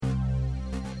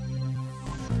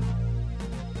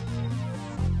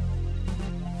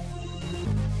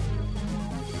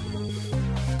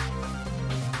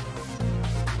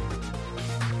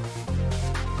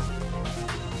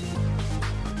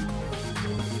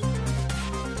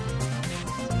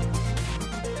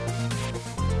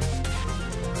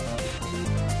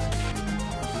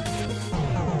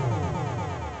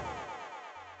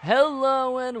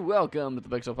Hello and welcome to the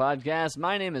Pixel Podcast.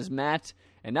 My name is Matt,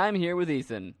 and I'm here with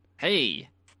Ethan. Hey.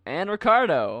 And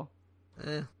Ricardo.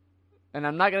 And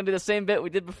I'm not going to do the same bit we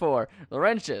did before.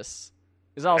 Laurentius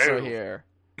is also here.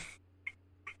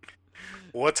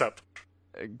 What's up?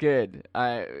 Good.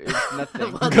 It's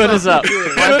nothing. Good is up.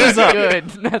 Good is up.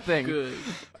 Good. Nothing. Good.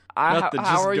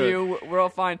 How are you? We're all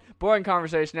fine. Boring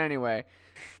conversation anyway.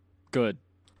 Good.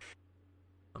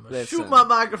 I'm gonna shoot my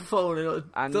microphone.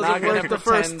 I'm not going to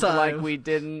pretend like we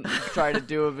didn't try to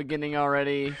do a beginning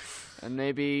already. And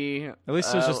maybe... At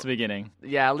least it was just the beginning.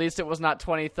 Yeah, at least it was not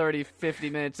 20, 30, 50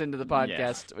 minutes into the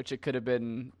podcast, which it could have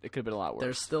been a lot worse.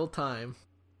 There's still time.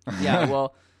 Yeah,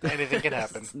 well... Anything can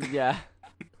happen. Yeah.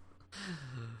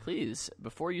 Please,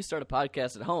 before you start a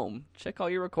podcast at home, check all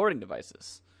your recording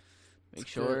devices. Make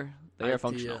sure they are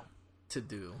functional. To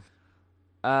do.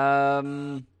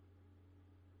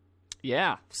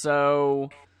 Yeah, so...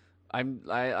 I'm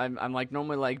like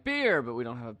normally like beer, but we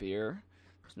don't have a beer.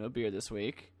 There's no beer this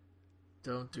week.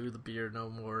 Don't do the beer no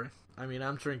more. I mean,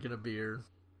 I'm drinking a beer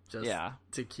just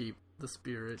to keep the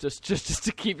spirit. Just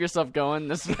to keep yourself going.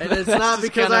 And it's not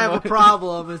because I have a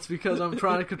problem. It's because I'm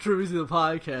trying to contribute to the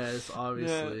podcast,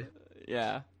 obviously.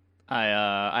 Yeah.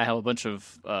 I have a bunch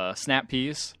of snap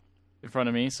peas in front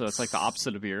of me, so it's like the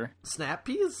opposite of beer. Snap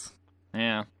peas?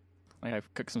 Yeah. Like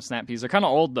I've cooked some snap peas. They're kind of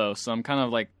old, though, so I'm kind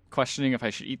of like questioning if I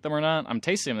should eat them or not. I'm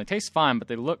tasting them. They taste fine, but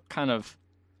they look kind of...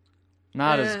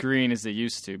 not as green as they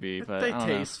used to be, but they I don't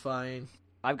taste fine.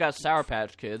 I've got Sour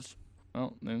Patch Kids.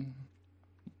 Well, then...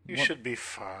 You should be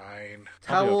fine.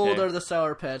 How okay. old are the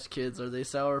Sour Patch Kids? Are they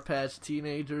Sour Patch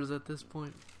teenagers at this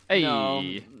point? Hey!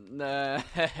 No.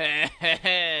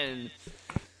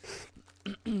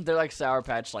 They're like Sour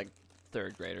Patch, like,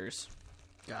 third graders.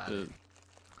 Got it.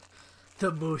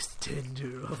 The most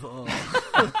tender of all.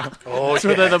 Oh,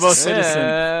 so they're the most innocent.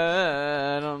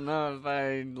 I don't know if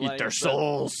I like eat their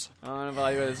souls. I don't know if I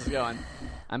like where this is going.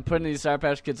 I'm putting these Sour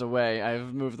Patch Kids away.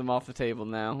 I've moved them off the table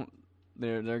now.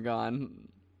 They're gone.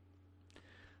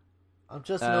 I'm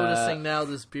just noticing now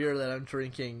this beer that I'm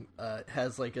drinking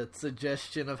has like a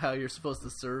suggestion of how you're supposed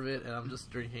to serve it, and I'm just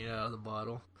drinking it out of the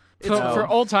bottle. For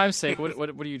old time's sake, what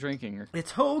are you drinking?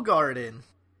 It's Hoegaarden.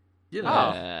 You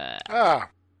know.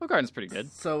 Hoegaarden's pretty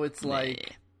good. So it's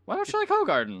like... Why don't you like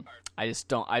Hoegaarden?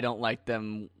 I don't like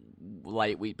them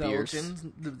light wheat beers.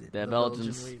 The Belgians.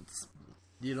 Belgian wheats.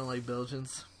 You don't like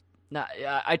Belgians? Nah,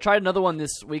 I tried another one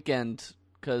this weekend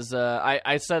because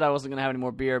I said I wasn't going to have any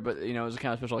more beer, but you know it was a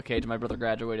kind of special occasion. My brother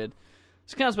graduated.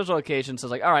 It's a kind of special occasion, so I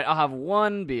was like, all right, I'll have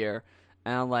one beer.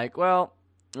 And I'm like, well,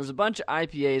 there's a bunch of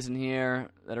IPAs in here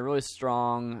that are really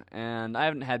strong, and I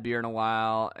haven't had beer in a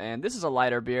while, and this is a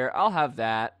lighter beer. I'll have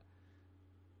that.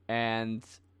 And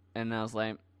I was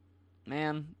like,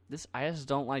 man, I just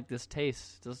don't like this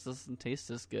taste. This doesn't taste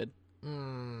this good.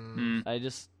 I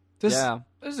just, This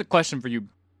is a question for you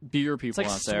beer people it's like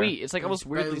out there. Sweet. It's like almost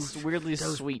weirdly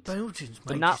sweet. Belgians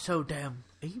but make not you so damn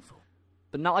evil.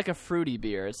 But not like a fruity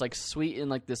beer. It's like sweet in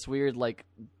like this weird like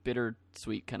bitter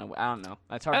sweet kind of. I don't know.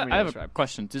 It's hard for me to describe. I have a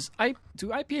question. Do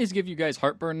IPAs give you guys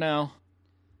heartburn now?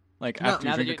 Like after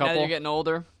you drink a couple? Now that you're getting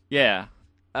older? Yeah.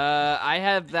 I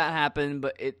have that happen,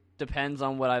 but it depends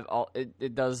on what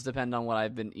it does depend on what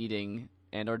I've been eating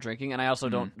and or drinking, and I also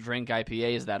don't drink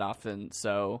IPAs that often,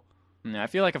 so... Yeah, I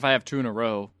feel like if I have two in a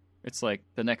row, it's like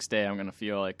the next day I'm going to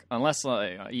feel like, unless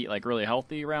I eat like really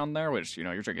healthy around there, which, you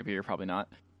know, you're drinking beer, probably not.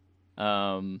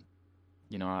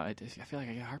 You know, I feel like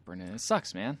I get heartburn, and it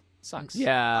sucks, man. It sucks.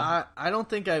 Yeah. I don't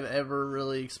think I've ever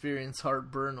really experienced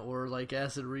heartburn or like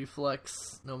acid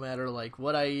reflux, no matter like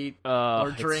what I eat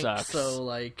or drink. So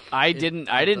like I didn't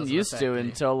used to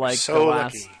until like the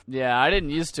last. Yeah, I didn't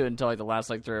used to until like the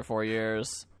last like 3 or 4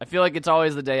 years. I feel like it's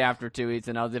always the day after 2 eats,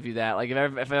 and I'll give you that. Like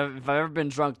if I've ever been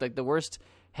drunk, like the worst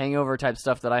hangover type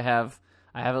stuff that I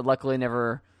haven't luckily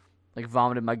never like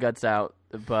vomited my guts out,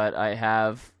 but I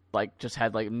have like just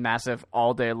had like massive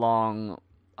all day long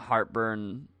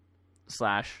heartburn /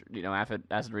 you know, acid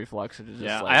reflux. Which is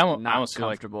just, like, I not almost feel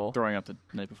like throwing up the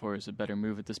night before is a better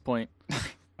move at this point.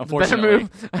 Unfortunately,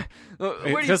 better move.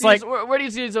 Where do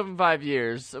you see yourself in 5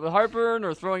 years? With heartburn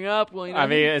or throwing up? Well, you know, I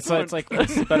mean, it's better.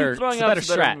 It's a better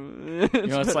strat. You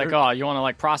know, it's like, oh, you want to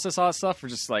like process all that stuff, or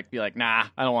just like be like, nah,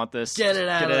 I don't want this. Get it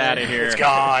out of here. It's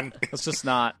gone. Let's just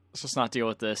not deal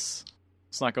with this.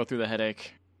 Let's not go through the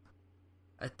headache.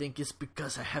 I think it's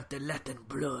because I have the Latin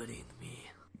blood in me.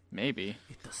 Maybe.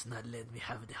 It does not let me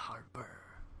have the heartburn.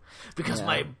 Because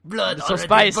my blood so already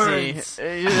spicy. burns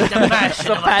the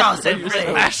passion of 1,000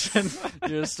 flames.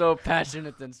 You're so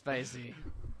passionate and spicy.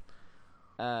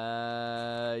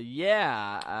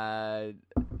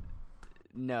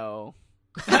 No.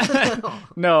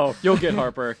 No, you'll get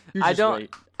heartburn. You I just don't.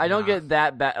 wait. I don't get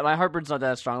that bad. My heartburn's not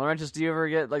that strong. Laurentius, do you ever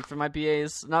get like from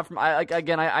IPAs? Not from. I'd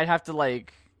have to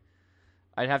like.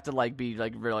 I'd have to like be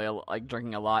like really like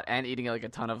drinking a lot and eating like a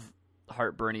ton of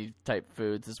heartburny type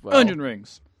foods as well. Onion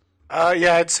rings.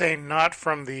 Yeah, I'd say not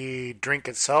from the drink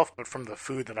itself, but from the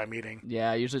food that I'm eating.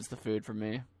 Yeah, usually it's the food for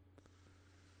me.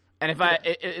 And if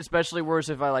especially worse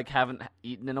if I like haven't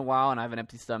eaten in a while and I have an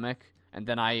empty stomach, and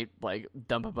then I like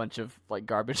dump a bunch of like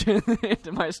garbage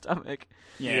into my stomach.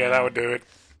 Yeah, that would do it.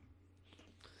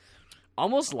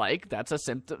 Almost like that's a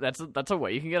symptom. That's a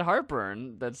way you can get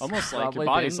heartburn. That's Almost like probably your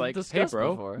body's been like, hey, discussed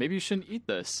bro, before. maybe you shouldn't eat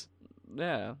this.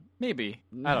 Yeah. Maybe.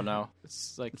 I don't know.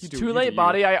 It's like It's you do- too you late, do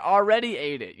body. you. I already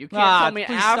ate it. You can't Ah, tell me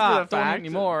please after stop. the Don't eat fact.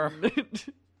 anymore.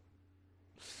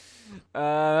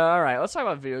 All right, let's talk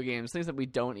about video games. Things that we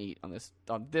don't eat on this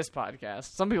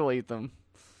podcast. Some people eat them.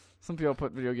 Some people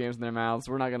put video games in their mouths.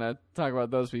 We're not gonna talk about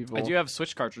those people. I do have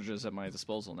Switch cartridges at my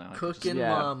disposal now. Cooking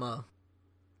Yeah. Mama.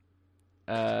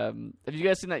 Have you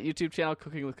guys seen that YouTube channel,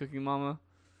 Cooking with Cooking Mama?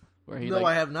 Where No,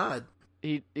 I have not.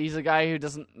 he's a guy who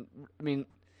doesn't. I mean,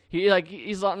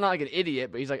 he's not like an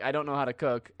idiot, but he's like, I don't know how to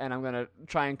cook, and I'm gonna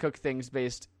try and cook things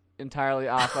based entirely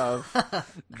off of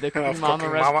the Cooking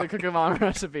Mama, the Cooking Mama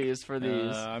recipes for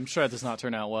these. I'm sure it does not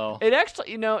turn out well. It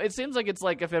actually, it seems like it's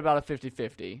like about a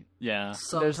 50-50. Yeah.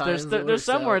 Sometimes There's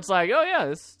some where it's like, oh yeah,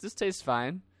 this tastes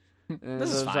fine. And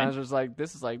This is sometimes fine. where it's like,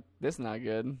 this is not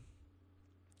good.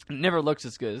 It never looks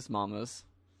as good as Mama's.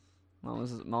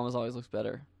 Mama's always looks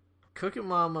better. Cooking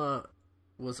Mama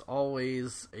was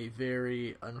always a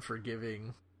very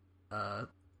unforgiving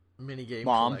minigame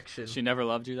Mom, collection. she never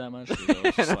loved you that much. She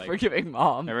was just like, Forgiving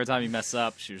Mom. every time you mess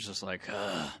up, she was just like,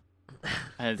 ugh.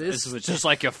 And This- this was just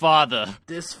like your father.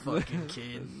 This fucking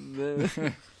kid.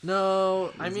 He's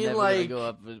No, I mean never like gonna go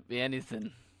up with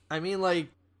anything.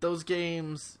 those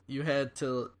games you had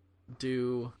to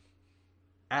do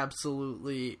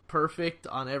absolutely perfect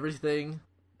on everything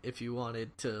if you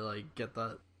wanted to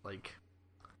like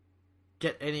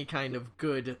get any kind of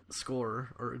good score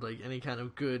or like any kind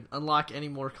of good unlock any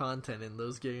more content in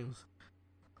those games.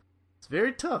 It's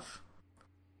very tough.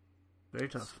 Very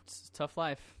tough. It's a tough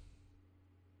life.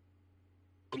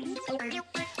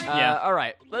 Yeah. All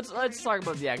right. Let's talk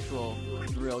about the actual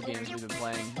real games we've been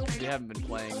playing. We haven't been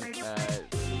playing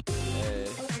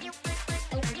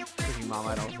Cooking Mama,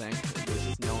 I don't think. At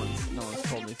least no one's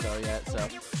told me so yet. So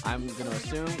I'm gonna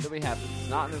assume that we haven't. It's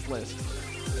not on this list.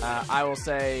 I will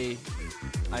say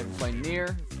I've been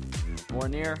playing more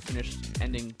Nier, finished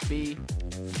ending B,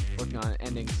 working on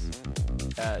endings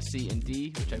C and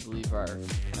D, which I believe are kind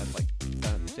of like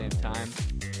done at the same time.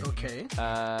 Okay.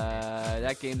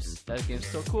 That game's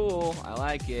still cool. I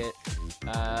like it.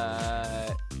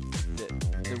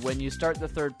 When you start the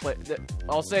third play,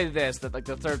 I'll say this: that like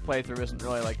the third playthrough isn't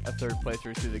really like a third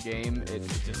playthrough through the game. It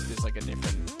just is like a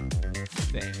different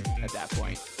thing at that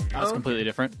point. That's completely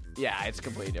different. Yeah, it's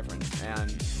completely different.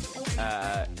 And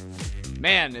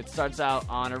man, it starts out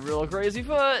on a real crazy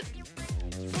foot.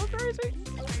 It's real crazy.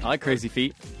 I like crazy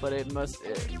feet. But but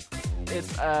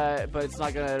it's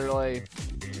not gonna really.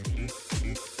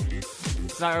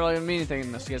 It's not really gonna mean anything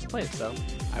unless you guys play it. So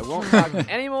I won't talk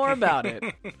any more about it.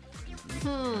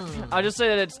 I'll just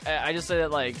say that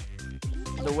like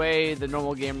the way the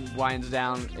normal game winds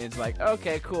down is like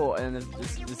okay, cool, and then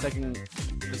the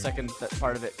second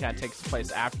part of it kind of takes place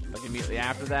after, like immediately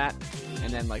after that,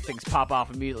 and then like things pop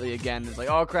off immediately again. It's like,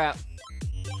 oh crap,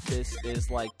 this is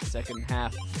like the second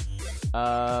half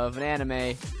of an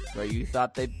anime where you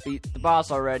thought they beat the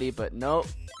boss already, but nope.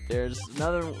 There's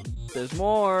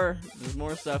more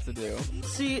stuff to do.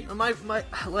 See, my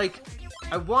like,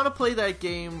 I want to play that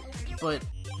game, but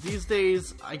these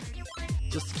days I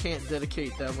just can't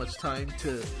dedicate that much time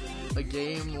to a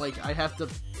game. Like, I have to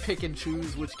pick and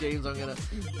choose which games I'm gonna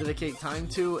dedicate time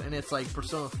to, and it's like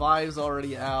Persona 5's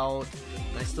already out,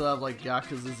 and I still have like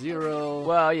Yakuza 0.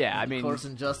 Well, yeah, I and mean, of course,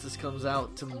 Injustice comes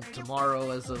out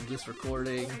tomorrow as of this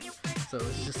recording, so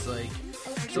it's just like,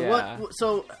 so Yeah. what?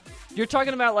 So you're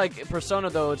talking about like Persona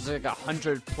though. It's like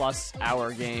 100+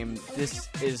 hour game. This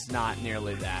is not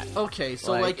nearly that. okay,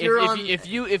 so Like, like you're on. if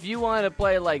you wanted to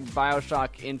play like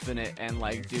BioShock Infinite and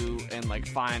like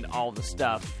find all the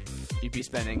stuff, you'd be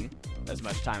spending as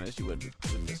much time as you would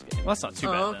with this game. Well, that's not too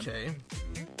bad. Oh, then. okay.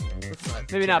 That's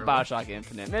not Maybe not terrible. BioShock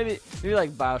Infinite. Maybe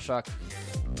like BioShock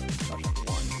 1.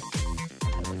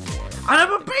 I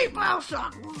never beat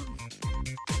BioShock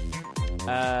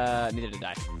 1! Neither did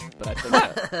I. But I think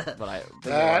that,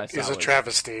 That is a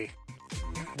travesty.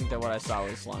 I think that what I saw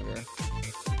was longer.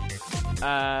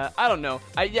 I don't know.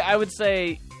 I would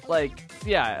say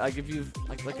if you've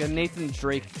like a Nathan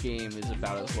Drake game is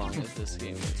about as long as this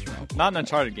game is. Right? Not an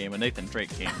Uncharted game, a Nathan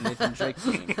Drake game. Nathan Drake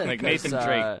game. Like Nathan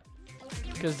Drake.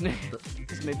 Because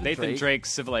Nathan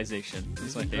Drake's Civilization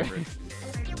is my favorite.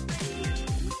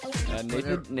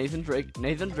 Nathan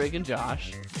Drake and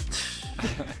Josh.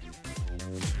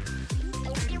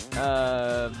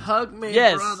 Hug me,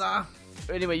 yes. brother.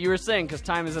 Anyway, you were saying because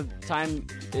time is of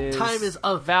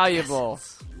valuable.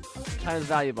 essence. Time is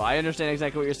valuable. I understand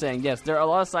exactly what you're saying. Yes, there are a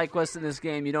lot of side quests in this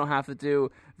game. You don't have to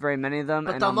do very many of them.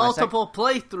 But and the multiple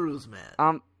playthroughs,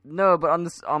 man. No, but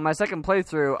on my second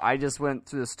playthrough, I just went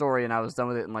through the story and I was done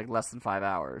with it in like less than 5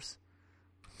 hours.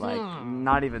 Like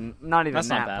not even That's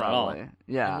that not bad probably. at all.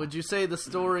 Yeah. And would you say the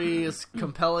story is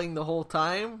compelling the whole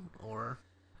time, or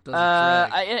does it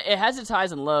drag? It has its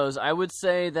highs and lows. I would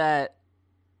say that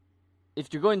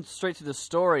if you're going straight to the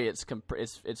story, it's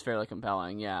fairly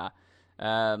compelling. Yeah.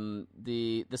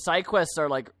 The side quests are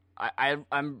like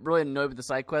I'm really annoyed with the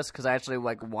side quests because I actually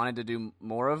like wanted to do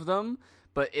more of them,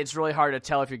 but it's really hard to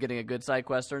tell if you're getting a good side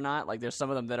quest or not. Like there's some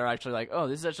of them that are actually like, oh,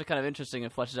 this is actually kind of interesting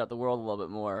and fleshes out the world a little bit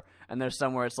more, and there's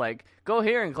some where it's like, go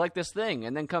here and collect this thing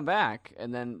and then come back,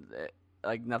 and then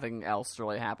like nothing else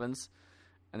really happens.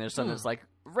 And there's some that's like,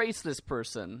 race this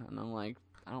person, and I'm like,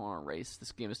 I don't want to race.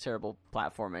 This game is terrible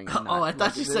platforming. I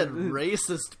thought you said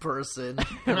racist person.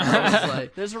 I was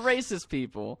like, there's racist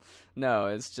people. No,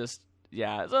 it's just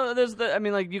So there's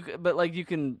you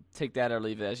can take that or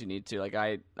leave it as you need to. Like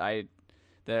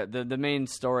the main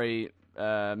story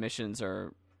missions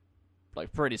are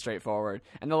like pretty straightforward,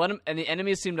 and the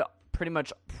enemies seem to pretty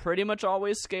much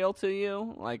always scale to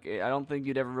you. Like I don't think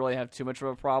you'd ever really have too much of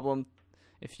a problem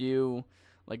if you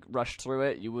like rushed through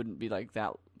it. You wouldn't be like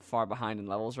that far behind in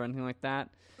levels or anything like that.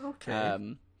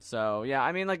 Okay. So yeah,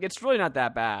 I mean, like it's really not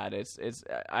that bad. It's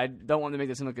I don't want to make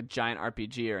this seem like a giant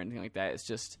RPG or anything like that. It's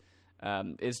just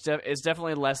it's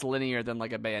definitely less linear than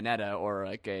like a Bayonetta or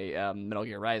like a Metal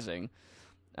Gear Rising,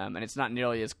 and it's not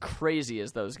nearly as crazy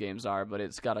as those games are. But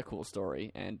it's got a cool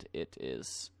story, and it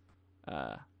is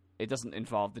it doesn't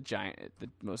involve the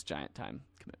most giant time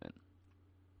commitment.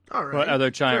 All right. What other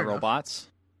giant Fair enough. robots?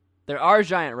 There are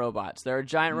giant robots. There are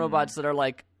giant robots that are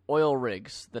like oil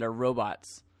rigs that are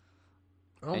robots.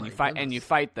 Oh and my you fight goodness. and you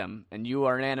fight them, and you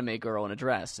are an anime girl in a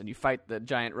dress, and you fight the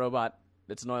giant robot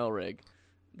that's an oil rig.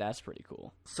 That's pretty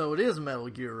cool. So it is Metal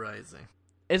Gear Rising.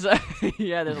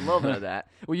 Yeah, there's a little bit of that.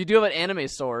 Well, you do have an anime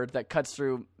sword that cuts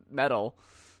through metal,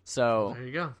 so There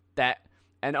you go.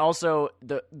 and also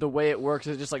the way it works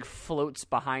is it just like floats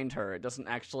behind her. It doesn't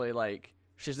actually like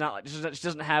she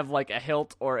doesn't have like a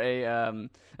hilt or a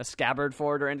scabbard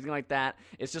for it or anything like that.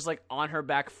 It's just like on her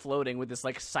back floating with this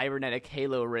like cybernetic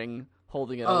halo ring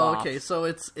holding it aloft. Okay. So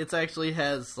it's actually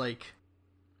has like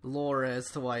lore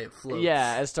as to why it floats.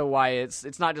 Yeah, as to why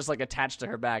it's not just like attached to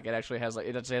her back. It actually has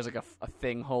like a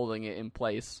thing holding it in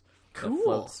place. That Cool.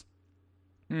 floats.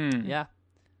 Yeah.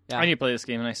 I need to play this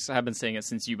game, and I have been saying it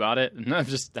since you bought it, and I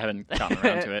just haven't gotten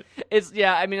around to it.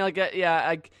 I mean, like,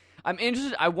 I'm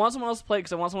interested. I want someone else to play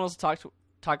because I want someone else to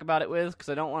talk about it with because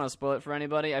I don't want to spoil it for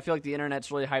anybody. I feel like the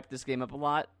internet's really hyped this game up a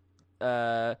lot,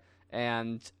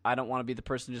 and I don't want to be the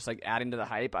person just like adding to the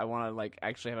hype. I want to like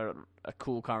actually have a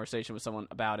cool conversation with someone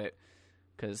about it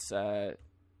because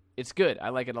it's good. I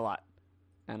like it a lot,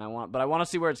 and I want to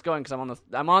see where it's going because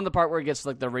I'm on the part where it gets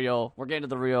like we're getting to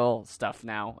the real stuff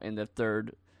now in the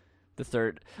third,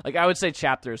 like I would say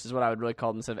chapters is what I would really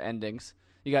call them instead of endings.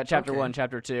 You got chapter 1,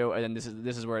 chapter 2, and then this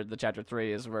is where the chapter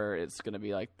 3 is where it's going to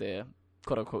be like the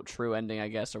quote unquote true ending, I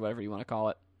guess, or whatever you want to call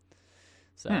it.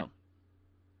 So,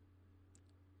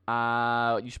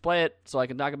 you should play it so I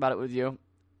can talk about it with you.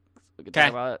 We can talk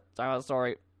about the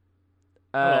story.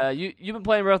 You've been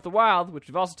playing Breath of the Wild, which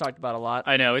we've also talked about a lot.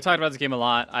 I know we talked about this game a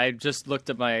lot. I just looked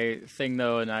at my thing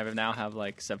though, and I now have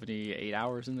like 78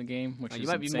 hours in the game, which is You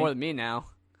might insane. be more than me now.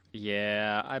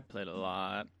 Yeah, I played a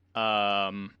lot.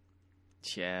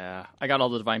 Yeah, I got all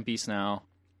the Divine Beasts now.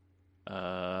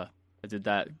 I did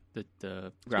that the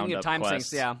ground Speaking up of time quest.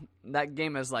 sinks, yeah, that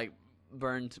game is like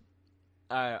burned.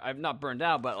 I've not burned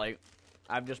out, but like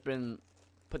I've just been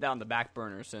put that on the back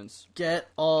burner since. Get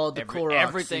all the Korok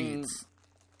everything. seeds.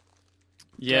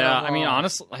 Yeah, I mean, Come on.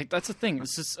 honestly, like that's the thing.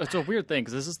 It's a weird thing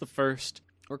because this is the first.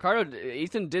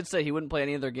 Ethan did say he wouldn't play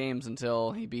any of their games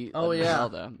until he beat. Oh, yeah.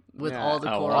 Zelda. With all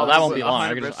the Oh, Korok well, that won't be seeds. long.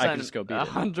 I could just go beat it.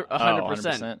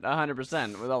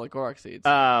 100% with all the Korok seeds.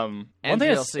 One And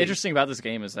thing that's DLC. interesting about this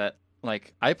game is that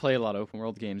like I play a lot of open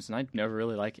world games and I never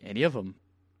really like any of them.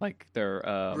 Like they're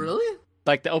Really?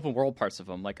 like the open world parts of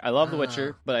them. Like I love The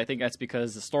Witcher, but I think that's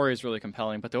because the story is really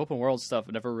compelling. But the open world stuff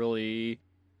never really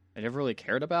I never really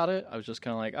cared about it. I was just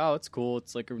kind of like, oh, it's cool.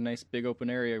 It's like a nice big open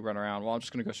area, run around. Well, I'm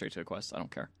just gonna go straight to a quest. I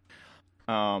don't care.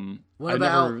 What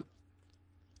about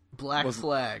Black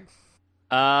Flag?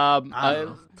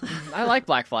 I like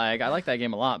Black Flag. I like that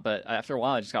game a lot, but after a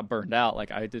while, I just got burned out.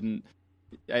 Like I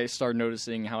started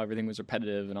noticing how everything was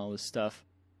repetitive and all this stuff.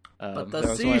 But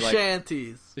the sea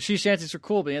shanties. The sea shanties were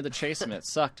cool, but you had to chase them. It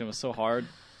sucked. It was so hard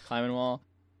climbing them all.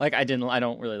 Like I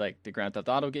don't really like the Grand Theft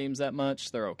Auto games that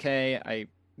much. They're okay. I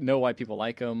know why people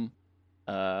like them.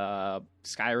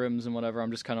 Skyrims and whatever.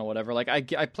 I'm just kind of whatever. Like I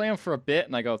play them for a bit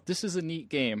and I go, this is a neat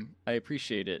game. I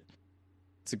appreciate it.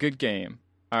 It's a good game.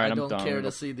 All right, I'm done. I don't care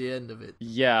to see the end of it.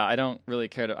 Yeah, I don't really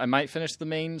care to. I might finish the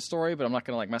main story, but I'm not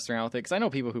gonna like mess around with it because I know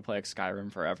people who play like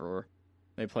Skyrim forever.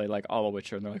 They play like all of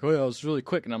Witcher and they're like, oh yeah, it was really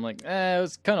quick, and I'm like, it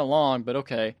was kind of long, but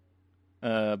okay.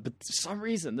 But for some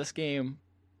reason, this game,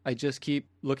 I just keep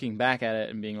looking back at it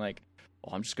and being like,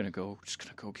 oh, I'm just gonna go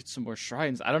get some more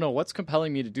shrines. I don't know what's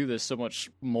compelling me to do this so much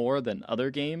more than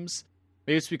other games.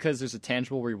 Maybe it's because there's a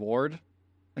tangible reward,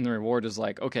 and the reward is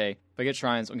like, okay, if I get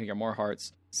shrines, I'm gonna get more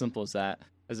hearts. Simple as that.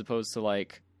 As opposed to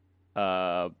like, in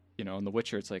The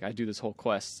Witcher, it's like I do this whole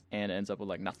quest and it ends up with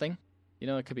like nothing.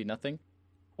 It could be nothing.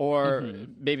 Or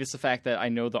maybe it's the fact that I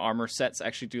know the armor sets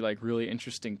actually do like really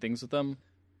interesting things with them.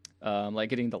 Like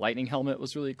getting the lightning helmet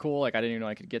was really cool. Like I didn't even know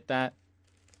I could get that.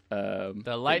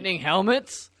 The lightning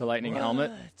helmets? The lightning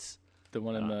helmet. The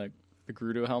one in the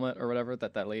Gerudo helmet or whatever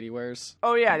that lady wears.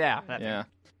 Oh, yeah. Yeah.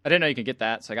 I didn't know you could get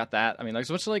that, so I got that. I mean, there's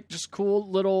a bunch of like just cool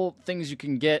little things you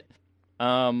can get.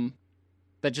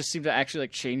 That just seem to actually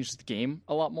like change the game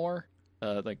a lot more.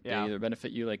 They either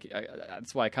benefit you. Like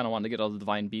that's why I kind of wanted to get all the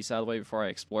divine beasts out of the way before I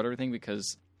explored everything,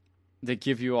 because they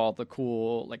give you all the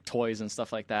cool like toys and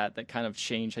stuff like that kind of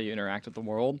change how you interact with the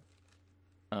world,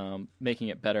 making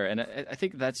it better. And I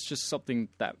think that's just something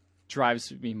that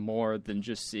drives me more than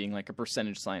just seeing like a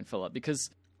percentage sign fill up, because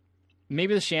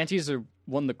maybe the shanties are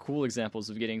one of the cool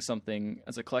examples of getting something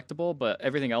as a collectible, but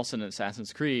everything else in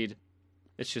Assassin's Creed,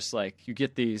 it's just like you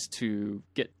get these to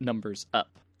get numbers up.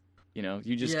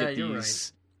 You just get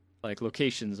these like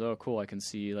locations. Oh, cool! I can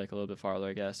see like a little bit farther.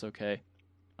 I guess. Okay.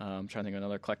 I'm trying to think of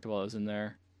another collectible that was in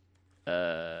there.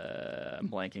 I'm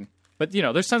blanking. But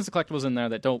there's tons of collectibles in there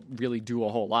that don't really do a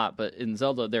whole lot. But in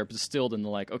Zelda, they're distilled into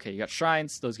like, okay, you got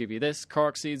shrines. Those give you this.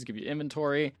 Korok seeds give you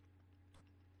inventory.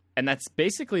 And that's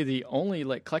basically the only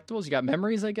like collectibles. You got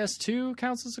memories, I guess, too,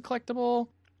 counts as a collectible.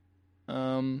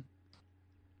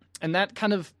 And that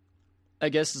kind of, I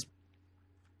guess, is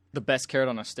the best carrot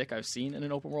on a stick I've seen in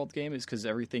an open world game, is because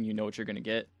everything you know what you're going to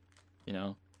get.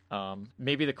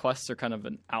 Maybe the quests are kind of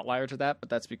an outlier to that, but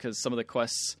that's because some of the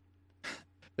quests,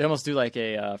 they almost do like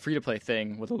a free-to-play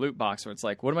thing with a loot box where it's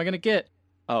like, what am I going to get?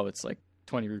 Oh, it's like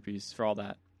 20 rupees for all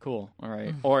that. Cool. All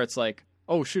right. Or it's like,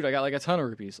 oh, shoot, I got like a ton of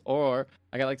rupees. Or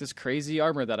I got like this crazy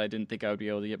armor that I didn't think I would be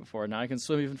able to get before. Now I can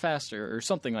swim even faster or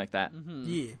something like that.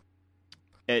 Yeah.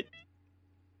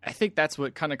 I think that's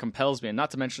what kind of compels me, and not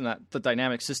to mention that the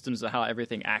dynamic systems of how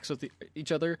everything acts with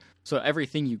each other. So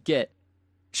everything you get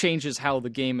changes how the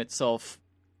game itself,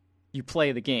 you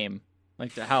play the game,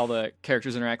 like how the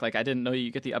characters interact. Like I didn't know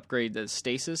you get the upgrade to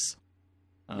stasis.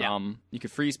 You could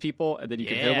freeze people, and then you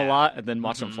can hit them a lot, and then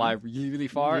watch them fly really, really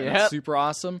far. And it's super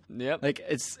awesome. Yep. Like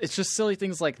it's just silly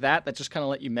things like that just kind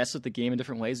of let you mess with the game in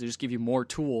different ways. They just give you more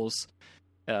tools,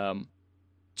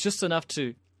 just enough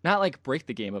to not like break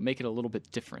the game, but make it a little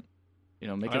bit different.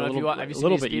 Make it a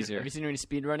little bit easier. Have you seen any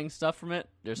speedrunning stuff from it?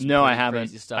 No, I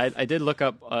haven't. I did look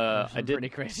up. I did pretty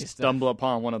crazy stumble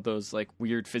upon one of those like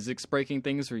weird physics breaking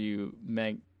things where you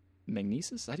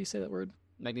magnesis. How do you say that word?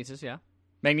 Magnesis, yeah.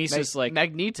 Magnesis, like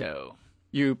Magneto.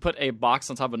 You put a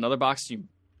box on top of another box. You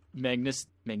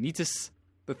magnetis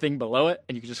the thing below it,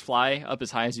 and you can just fly up as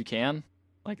high as you can.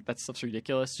 Like that stuff's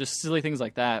ridiculous. Just silly things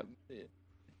like that.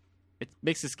 It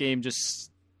makes this game just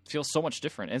feels so much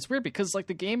different. And it's weird because like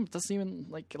the game doesn't even,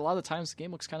 like, a lot of the times the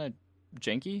game looks kind of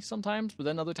janky sometimes, but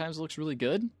then other times it looks really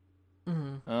good.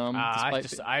 I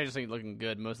just think it's looking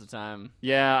good most of the time.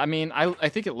 Yeah, I mean, I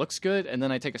think it looks good, and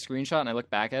then I take a screenshot and I look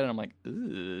back at it and I'm like,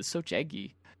 ooh, it's so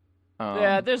jaggy.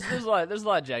 Yeah, there's a lot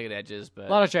of jagged edges, but a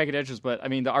lot of jagged edges, but I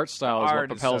mean the art style is what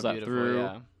propels that through.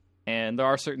 Yeah. And there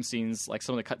are certain scenes, like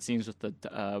some of the cut scenes with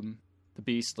the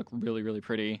beast, look really, really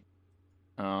pretty.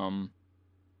 I don't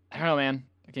know, man.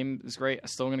 The game is great. I'm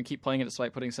still going to keep playing it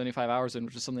despite putting 75 hours in,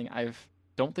 which is something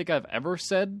don't think I've ever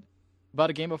said about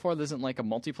a game before that isn't like a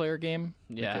multiplayer game,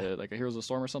 like a Heroes of the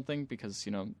Storm or something, because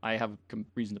I have a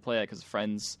reason to play it because of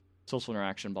friends, social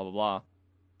interaction, blah blah blah.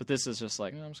 But this is just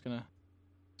like, I'm just gonna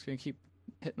keep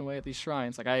hitting away at these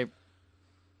shrines. Like I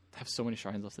have so many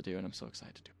shrines left to do, and I'm so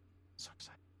excited to do it. So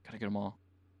excited, gotta get them all.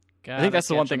 God, I think that's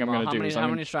the one thing I'm going gonna to do. How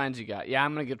many shrines you got? Yeah,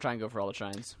 I'm going to try and go for all the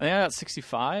shrines. I think I got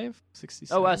 65,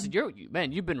 67. Oh, wow, so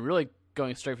you've been really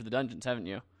going straight for the dungeons, haven't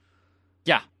you?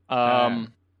 Yeah. I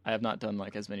have not done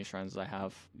like as many shrines as I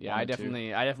have. Yeah, I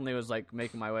definitely was like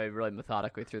making my way really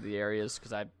methodically through the areas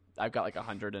because I've got like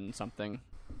 100 and something.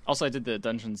 Also, I did the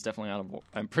dungeons definitely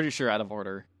I'm pretty sure out of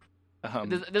order.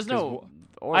 There's no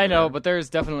order. I know, but there's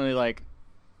definitely like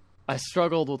I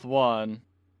struggled with one,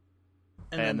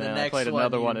 and then I played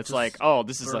another one. It's like, oh,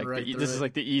 this is like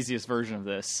like the easiest version of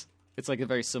this. It's like a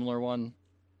very similar one.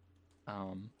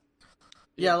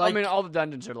 Yeah, like I mean, all the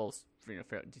dungeons are a little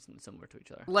fairly decently similar to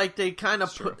each other. Like they kind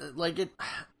of put like it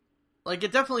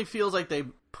definitely feels like they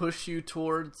push you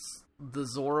towards the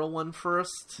Zora one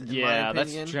first. In my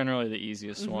opinion. That's generally the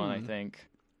easiest one, I think.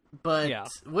 But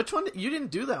which one? You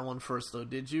didn't do that one first, though,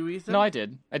 did you, Ethan? No, I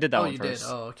did. I did that one first.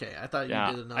 Oh, you did? Oh, okay. I thought you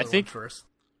did another one first.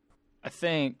 I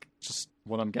think, just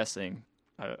what I'm guessing,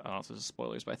 I don't know if this is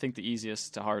spoilers, but I think the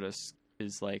easiest to hardest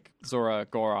is like Zora,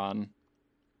 Goron,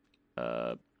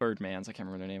 Birdman's, I can't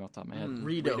remember their name off the top of my head.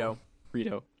 Rito.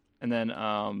 And then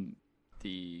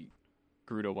the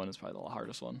Gerudo one is probably the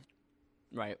hardest one.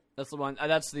 Right. That's the one. I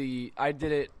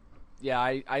did it. Yeah,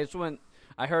 I just went.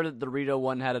 I heard that the Rito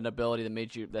one had an ability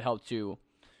that helped you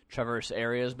traverse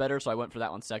areas better, so I went for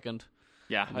that one second.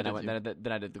 Yeah, then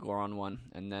I did the Goron one,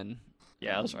 and then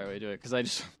that's the right way to do it. Because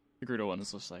the Gerudo one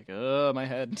is just like, my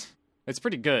head. It's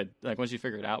pretty good, like once you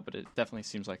figure it out, but it definitely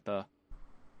seems like the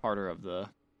harder of the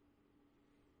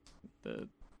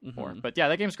form. But yeah,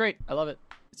 that game's great. I love it.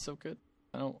 It's so good.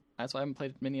 That's why I haven't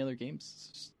played many other games. It's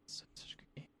just such a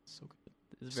good game. It's so good.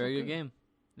 It's a very good game.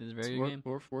 It is a very good game.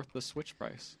 Worth the Switch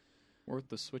price. Worth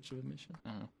the Switch of admission. I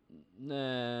don't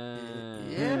know.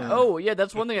 Yeah. Oh, yeah.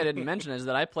 That's one thing I didn't mention is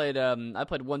that I played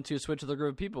 1-2 Switch with a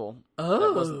group of people.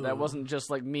 Oh, that wasn't just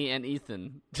like me and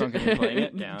Ethan drunkenly playing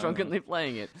it. Drunkenly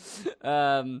playing it.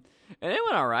 And it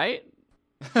went all right.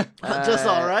 Just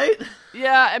all right.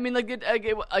 Yeah, I mean,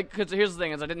 because here's the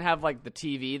thing: is I didn't have like the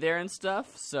TV there and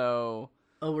stuff, so.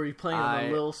 Oh, were you playing on a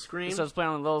little screen? So I was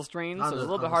playing on a little screen, so it was a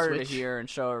little bit harder to hear and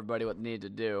show everybody what they needed to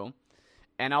do.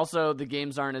 And also, the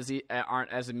games aren't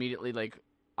as immediately like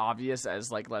obvious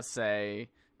as like let's say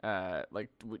like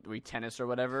Wii Tennis or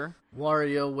whatever.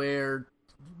 WarioWare,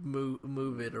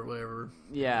 move it or whatever.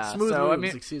 Yeah. Smooth so moves, I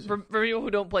mean, excuse me. for people who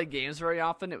don't play games very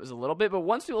often, it was a little bit. But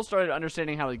once people started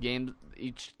understanding how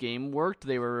each game worked,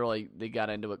 they got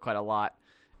into it quite a lot,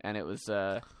 and it was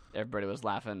everybody was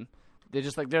laughing.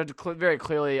 There's very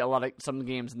clearly some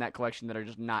games in that collection that are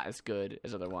just not as good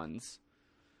as other ones.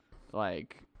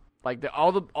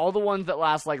 All the ones that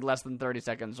last like less than 30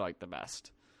 seconds are like the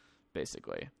best,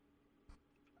 basically.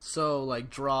 So like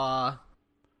draw,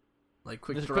 like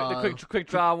quick draw. The quick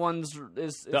draw ones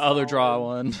is the other draw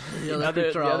one. The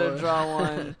other draw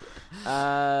one.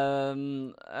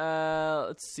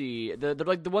 Let's see.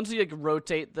 The ones that you like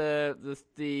rotate the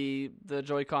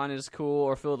Joy-Con is cool,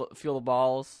 or feel the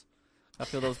balls. I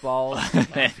feel those balls.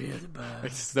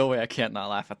 There's no way I can't not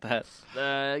laugh at that.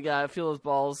 I feel those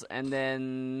balls, and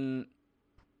then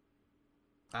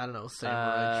I don't know,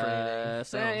 samurai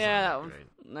training.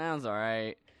 That was all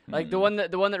right. Like the one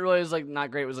that really was like not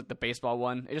great was like the baseball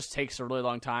one. It just takes a really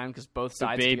long time because both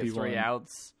sides get 3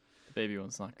 outs. The baby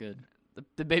one's not good.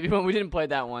 The baby one, we didn't play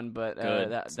that one, but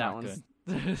that one's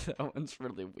that one's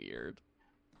really weird.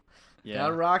 Yeah,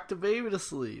 gotta rock the baby to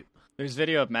sleep. There's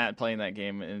video of Matt playing that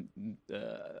game, and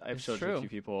I've showed it to a few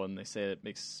people, and they say it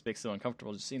makes them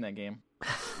uncomfortable just seeing that game.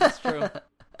 That's true.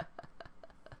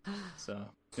 So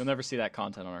you'll never see that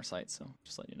content on our site. So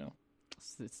just let you know.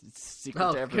 It's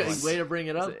secret to everyone. Way to bring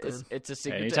it up. It's a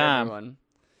secret Anytime. to everyone.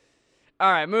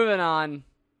 All right, moving on.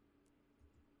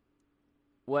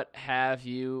 What have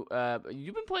you?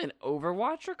 You've been playing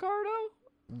Overwatch, Ricardo?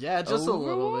 Yeah, just a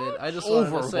little bit. I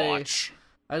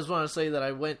just want to say that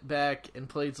I went back and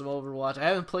played some Overwatch. I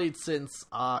haven't played since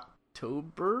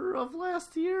October of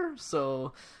last year,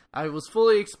 so I was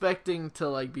fully expecting to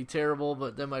like be terrible,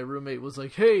 but then my roommate was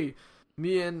like, "Hey,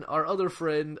 me and our other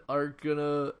friend are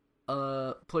gonna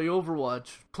play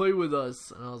Overwatch. Play with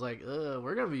us." And I was like,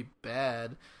 "We're gonna be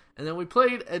bad." And then we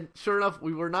played, and sure enough,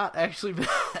 we were not actually bad.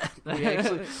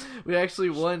 we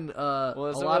actually won a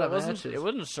lot of matches. It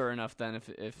wasn't sure enough then.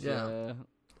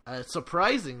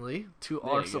 Surprisingly, to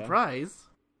our surprise,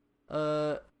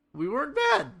 we weren't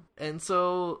bad, and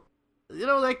so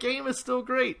that game is still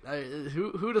great.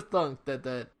 Who'd have thunk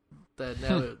that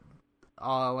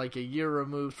now, like a year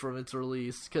removed from its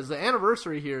release, because the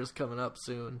anniversary here is coming up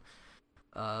soon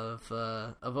of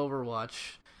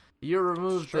Overwatch. A year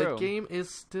removed, that game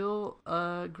is still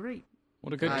great.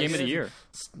 What a good game of the year.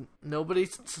 Nobody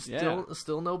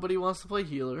still nobody wants to play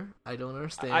healer. I don't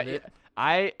understand it.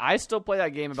 I still play that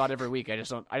game about every week. I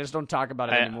just don't talk about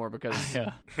it anymore because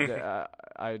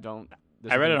I don't.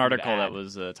 I read an article that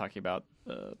was talking about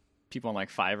people on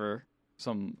like Fiverr,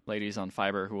 some ladies on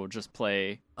Fiverr who will just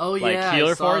play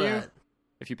healer for you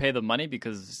if you pay the money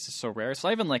because it's just so rare. It's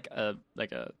not even like a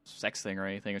sex thing or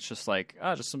anything. It's just like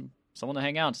just someone to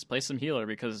hang out, just play some healer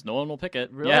because no one will pick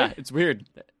it. Really? Yeah, it's weird.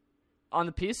 On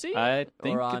the PC? I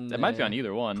think it might be on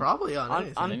either one. Probably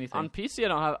on anything. On PC,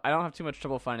 I don't have too much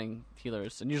trouble finding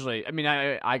healers, and usually, I mean,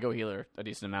 I go healer a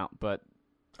decent amount, but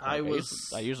I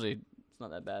usually it's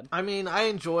not that bad. I mean, I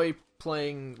enjoy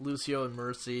playing Lucio and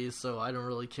Mercy, so I don't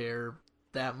really care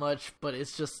that much. But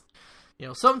it's just,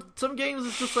 some games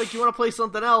it's just like you want to play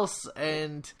something else,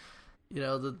 and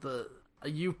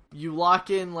you lock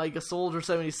in like a Soldier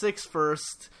 76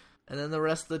 first. And then the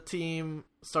rest of the team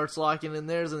starts locking in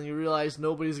theirs, and you realize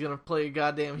nobody's going to play a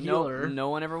goddamn healer. No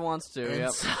one ever wants to. And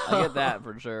yep. so, I get that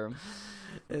for sure.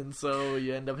 And so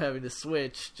you end up having to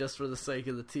switch just for the sake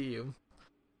of the team.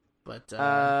 But,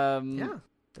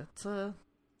 that's...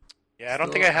 Yeah, I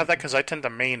don't think I have that because I tend to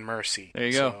main Mercy. There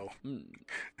you go.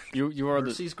 You are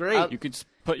Mercy's great. You could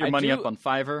put your money up on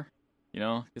Fiverr.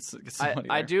 Get some money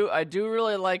there. I do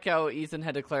really like how Ethan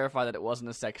had to clarify that it wasn't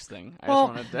a sex thing. I just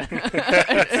wanted to.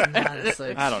 It's not a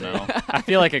sex I don't know. I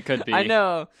feel like it could be. I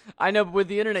know, but with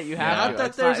the internet you have to. Not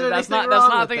that there's anything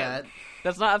wrong with that.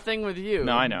 That's not a thing with you.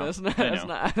 No, I know. That's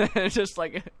not. It's just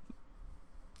like.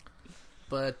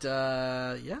 But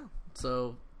yeah.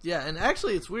 So yeah, and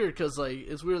actually it's weird because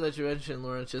it's weird that you mentioned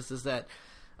Laurentius is that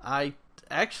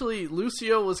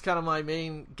Lucio was kind of my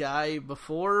main guy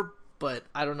before. But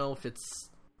I don't know if it's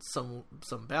some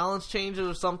balance changes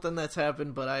or something that's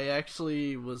happened, but I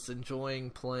actually was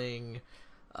enjoying playing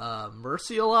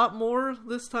Mercy a lot more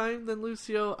this time than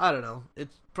Lucio. I don't know. It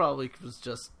probably was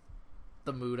just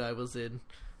the mood I was in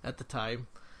at the time.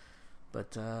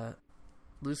 But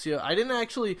Lucio, I didn't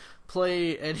actually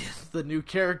play any of the new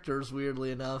characters, weirdly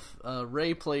enough.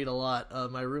 Ray played a lot.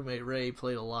 My roommate Ray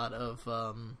played a lot of...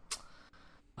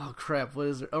 oh crap, what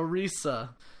is it? Orisa.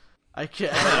 I still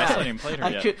didn't play her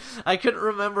yet. I couldn't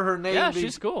remember her name. Yeah,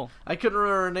 she's cool. I couldn't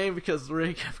remember her name because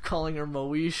Ray kept calling her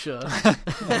Moesha.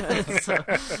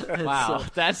 Wow,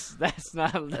 that's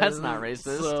not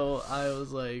racist. So I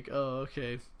was like, oh,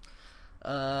 okay.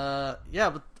 Yeah,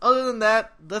 but other than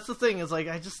that, that's the thing is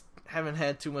I just haven't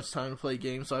had too much time to play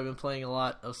games, so I've been playing a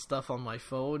lot of stuff on my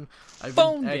phone. I've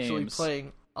been actually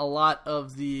playing a lot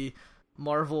of the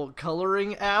Marvel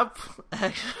coloring app,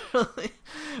 actually,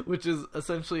 which is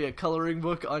essentially a coloring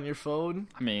book on your phone.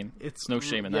 I mean, it's no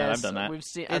shame in that. Yes, I've done that.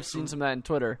 I've seen some of that on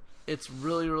Twitter. It's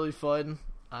really, really fun.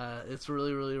 It's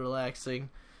really, really relaxing.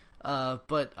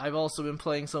 But I've also been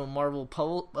playing some Marvel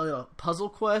Puzzle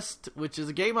Quest, which is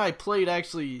a game I played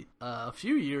actually a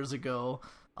few years ago,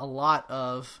 a lot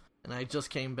of, and I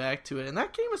just came back to it. And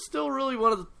that game is still really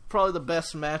probably the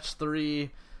best match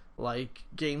 3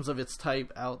 games of its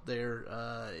type out there.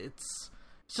 It's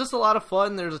just a lot of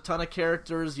fun. There's a ton of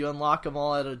characters. You unlock them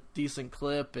all at a decent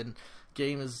clip, and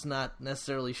game is not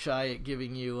necessarily shy at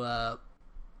giving you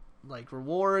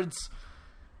rewards.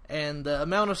 And the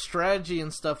amount of strategy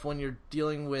and stuff when you're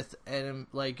dealing with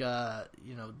the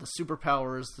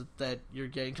superpowers that you're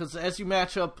getting, because as you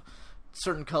match up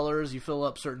certain colors, you fill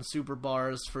up certain super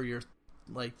bars for your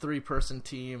 3-person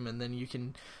team, and then you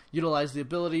can utilize the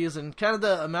abilities and kind of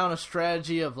the amount of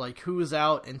strategy of who's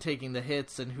out and taking the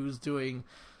hits and who's doing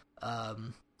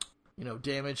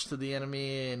damage to the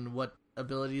enemy and what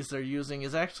abilities they're using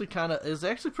is actually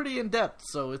pretty in depth.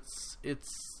 So it's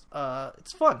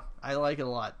fun. I like it a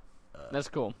lot. That's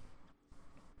cool.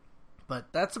 But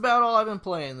that's about all I've been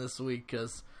playing this week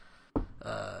because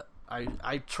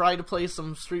I tried to play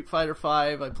some Street Fighter V.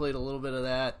 I played a little bit of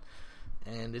that.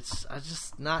 And I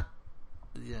just not,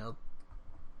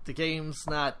 the game's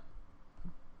not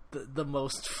the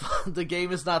most fun. The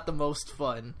game is not the most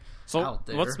fun out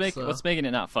there. What's making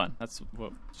it not fun? That's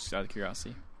what, just out of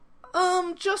curiosity.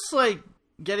 Just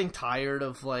getting tired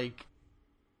of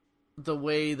the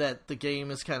way that the game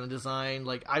is kind of designed.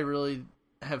 I really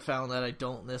have found that I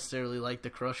don't necessarily like the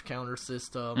crush counter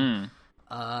system.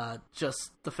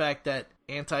 Just the fact that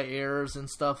anti-airs and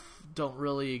stuff don't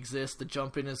really exist. The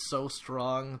jump-in is so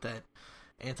strong that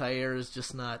anti-air is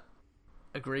just not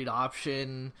a great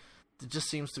option. There just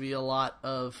seems to be a lot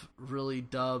of really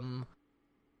dumb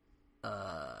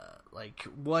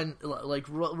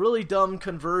really dumb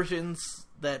conversions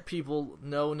that people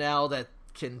know now that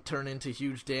can turn into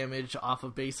huge damage off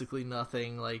of basically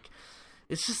nothing.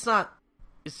 It's just not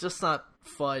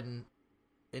fun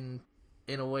in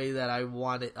in a way that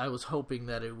I was hoping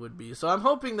that it would be. So I'm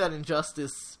hoping that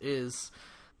Injustice is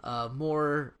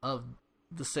more of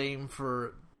the same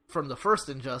from the first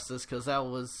Injustice, because that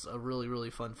was a really, really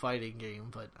fun fighting game.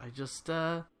 But I just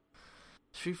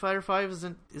Street Fighter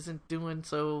V isn't doing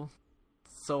so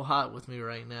hot with me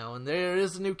right now. And there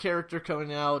is a new character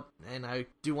coming out, and I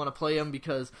do want to play him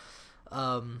because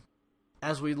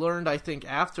as we learned, I think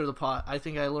after the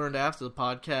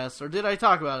podcast, or did I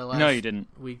talk about it last? No, you didn't.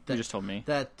 Week? You just told me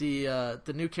that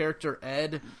the new character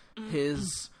Ed,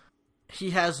 he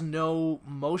has no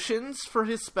motions for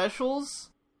his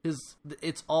specials.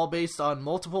 It's all based on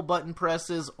multiple button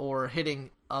presses or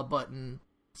hitting a button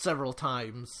several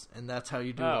times, and that's how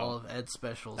you do all of Ed's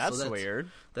specials. That's weird.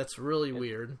 That's really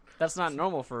weird. That's not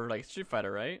normal for like Street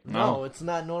Fighter, right? No, it's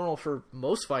not normal for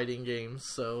most fighting games,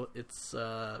 so it's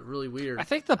really weird. I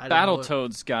think the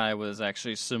Battletoads guy was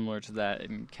actually similar to that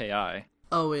in KI.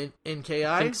 Oh, in KI?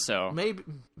 I think so.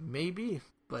 Maybe,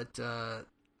 but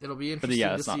it'll be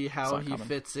interesting to see how he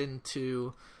fits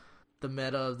into the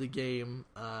meta of the game.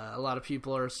 A lot of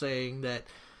people are saying that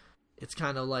it's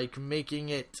kind of like making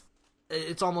it.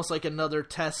 It's almost like another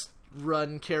test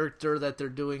run character that they're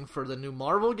doing for the new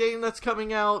Marvel game that's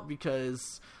coming out,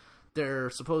 because they're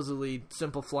supposedly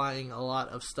simplifying a lot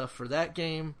of stuff for that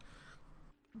game.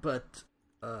 But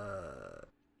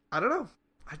I don't know.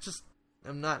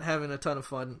 I'm not having a ton of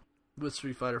fun with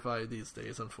Street Fighter V these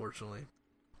days, unfortunately.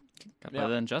 Got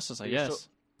better than Justice, I guess.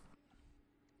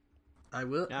 I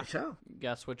will. Yeah. I shall. You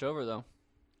gotta switch over though.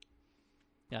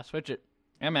 Yeah, switch it.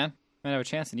 Yeah, man. Might have a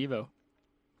chance in Evo.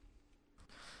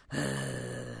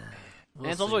 And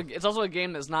it's also a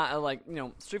game that's not like,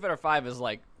 Street Fighter V is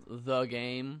like the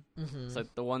game. Mm-hmm. It's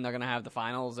like the one they're gonna have the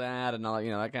finals at and all,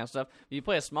 that kind of stuff. If you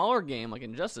play a smaller game like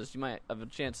Injustice, you might have a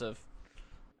chance of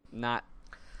not.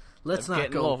 Let's not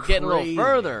getting go getting a little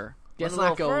further. Let's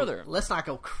not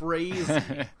go crazy.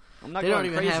 I'm not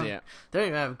going crazy yet. They don't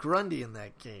even have Grundy in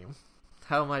that game.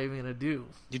 How am I even gonna do?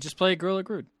 You just play Gorilla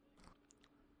Grodd.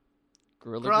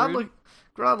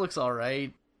 Grodd looks all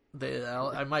right.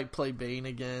 I might play Bane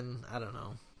again. I don't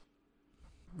know.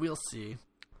 We'll see.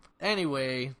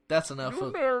 Anyway, that's enough.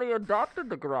 You merely adopted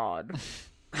the Grodd.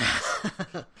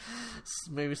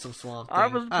 Maybe some Swamp Thing. I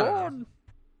was born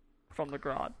from the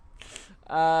Grodd.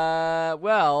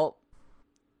 Well,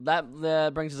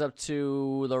 that brings us up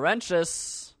to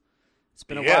Laurentius. It's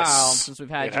been a while since we've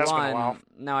had you on.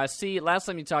 Now, I see last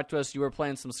time you talked to us, you were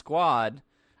playing some Squad.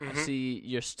 Mm-hmm. I see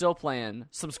you're still playing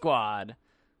some Squad.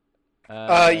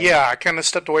 Yeah, I kind of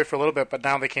stepped away for a little bit, but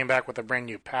now they came back with a brand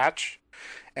new patch,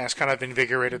 and it's kind of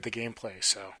invigorated the gameplay,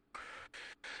 so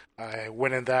I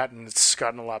went in that, and it's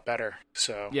gotten a lot better.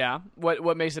 So yeah,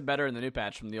 what makes it better in the new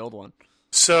patch from the old one?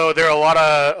 So there are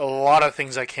a lot of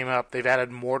things that came up. They've added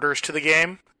mortars to the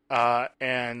game,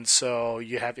 and so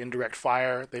you have indirect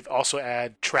fire. They've also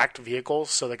added tracked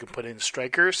vehicles, so they can put in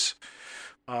strikers,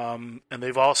 and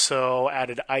they've also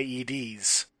added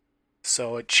IEDs.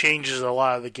 So it changes a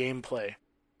lot of the gameplay.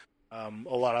 A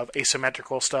lot of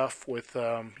asymmetrical stuff with,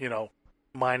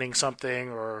 mining something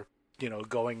or,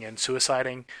 going and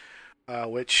suiciding,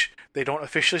 which they don't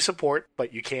officially support,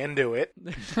 but you can do it.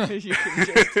 you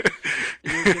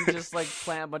can just like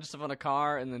plant a bunch of stuff on a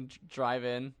car and then drive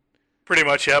in. Pretty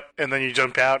much, yep. And then you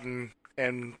jump out and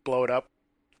blow it up.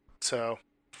 So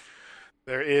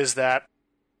there is that.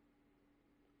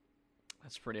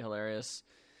 That's pretty hilarious.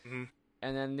 Mm-hmm.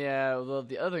 And then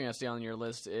the other thing I see on your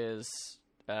list is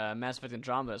Mass Effect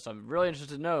Andromeda. So I'm really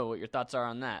interested to know what your thoughts are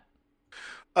on that.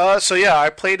 So yeah, I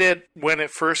played it when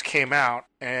it first came out,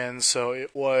 and so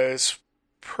it was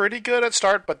pretty good at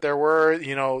start, but there were,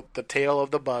 the tail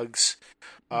of the bugs.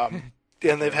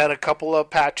 And they've had a couple of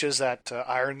patches that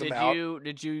ironed them out.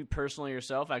 Did you personally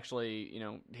yourself actually,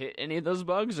 hit any of those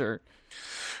bugs, or?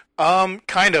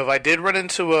 Kind of. I did run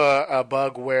into a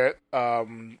bug where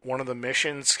one of the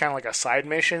missions, kind of like a side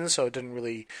mission, so it didn't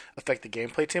really affect the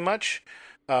gameplay too much.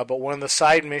 But one of the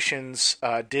side missions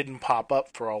didn't pop up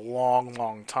for a long,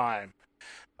 long time.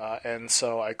 And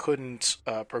so I couldn't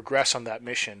progress on that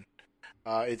mission.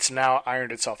 It's now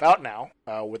ironed itself out now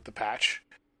with the patch.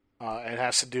 It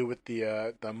has to do with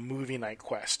the movie night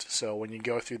quest. So when you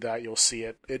go through that, you'll see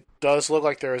it. It does look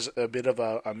like there's a bit of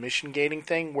a mission gating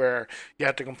thing where you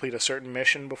have to complete a certain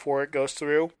mission before it goes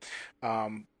through.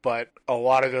 But a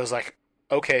lot of it is like,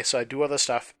 okay, so I do other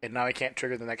stuff, and now I can't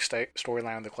trigger the next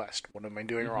storyline on the quest. What am I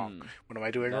doing wrong? What am I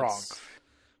doing wrong?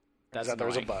 There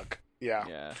was a bug.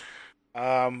 Yeah.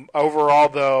 Overall,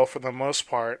 though, for the most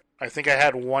part, I think I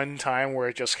had one time where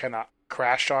it just kind of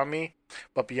crashed on me,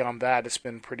 but beyond that, it's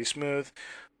been pretty smooth.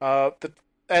 The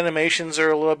animations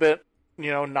are a little bit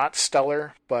not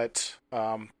stellar, but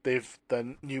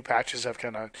the new patches have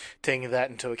kind of taken that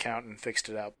into account and fixed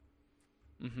it up.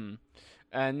 Mm-hmm.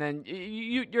 And then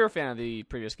you're a fan of the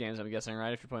previous games, I'm guessing,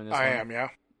 right? If you're playing this one. I am, yeah.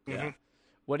 Mm-hmm. Yeah.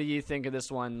 What do you think of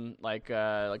this one, like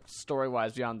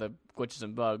story-wise, beyond the glitches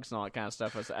and bugs and all that kind of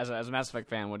stuff? As a Mass Effect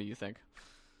fan, what do you think?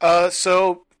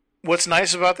 So what's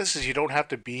nice about this is you don't have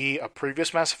to be a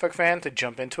previous Mass Effect fan to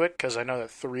jump into it, because I know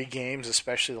that 3 games,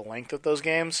 especially the length of those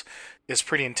games, is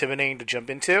pretty intimidating to jump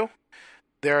into.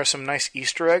 There are some nice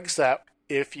Easter eggs that,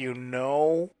 if you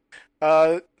know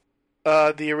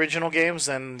the original games,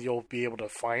 then you'll be able to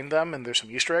find them, and there's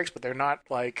some Easter eggs, but they're not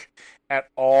like at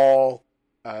all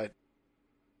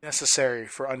necessary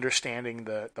for understanding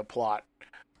the plot.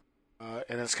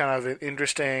 And it's kind of an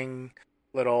interesting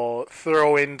little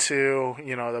throw into,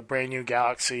 the brand new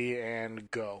galaxy and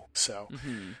go. So,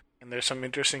 and there's some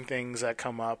interesting things that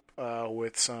come up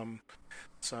with some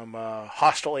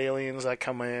hostile aliens that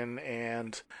come in,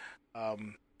 and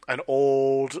an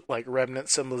old remnant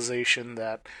civilization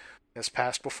that has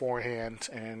passed beforehand,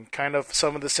 and kind of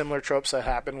some of the similar tropes that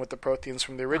happen with the Protheans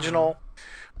from the original,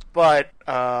 but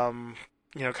kind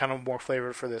of more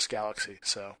flavored for this galaxy.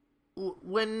 So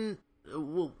when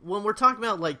we're talking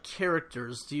about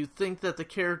characters, do you think that the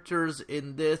characters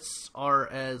in this are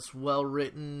as well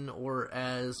written or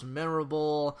as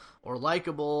memorable or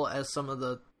likable as some of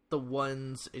the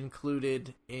ones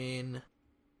included in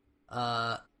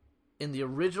the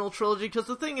original trilogy? Because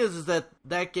the thing is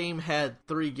that game had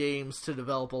 3 games to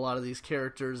develop a lot of these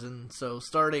characters, and so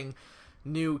starting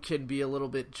new can be a little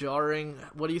bit jarring.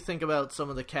 What do you think about some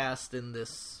of the cast in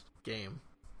this game?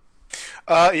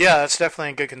 Yeah, that's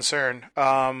definitely a good concern.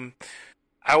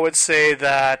 I would say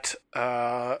that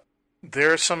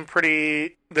there's some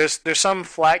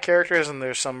flat characters and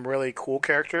there's some really cool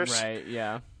characters. Right,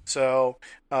 yeah. So,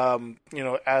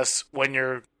 as when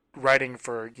you're writing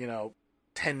for,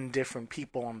 10 different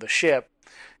people on the ship,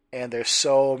 and there's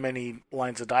so many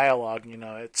lines of dialogue,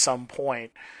 at some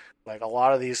point, a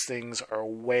lot of these things are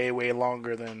way, way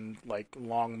longer than,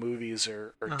 long movies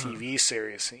or TV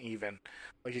series, even.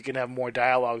 You can have more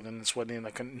dialogue than this one in,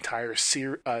 an entire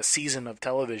season of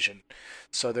television.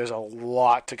 So there's a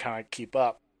lot to kind of keep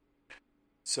up.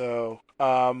 So,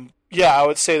 yeah, I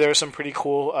would say there are some pretty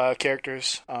cool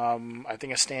characters. I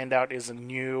think a standout is a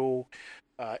new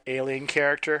alien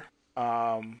character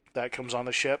that comes on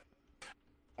the ship.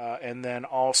 And then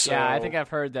also... Yeah, I think I've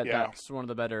heard that that's one of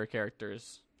the better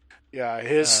characters. Yeah,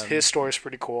 his story's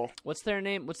pretty cool. What's their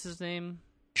name? What's his name?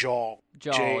 Jaal.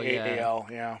 Jaal,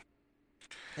 yeah.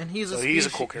 And he's a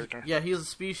cool character. Yeah, he's a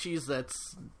species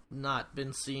that's not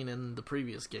been seen in the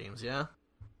previous games, yeah?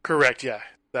 Correct, yeah.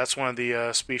 That's one of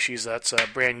the species that's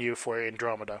brand new for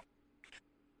Andromeda.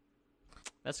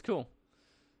 That's cool.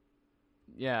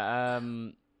 Yeah,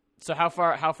 so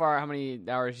how many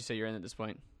hours you say you're in at this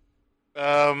point?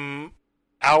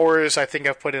 Hours, I think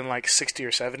I've put in 60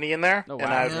 or 70 in there. Oh, wow.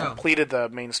 And I've completed the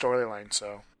main storyline,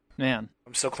 so... Man.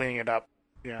 I'm still cleaning it up.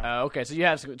 Yeah. Okay, so you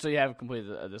have completed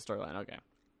the storyline. Okay.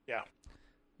 Yeah.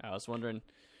 I was wondering.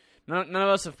 None of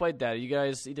us have played that. You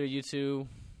guys, either you two?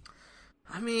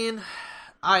 I mean,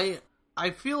 I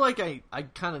feel like I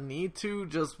kind of need to,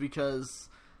 just because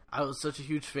I was such a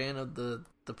huge fan of the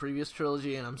previous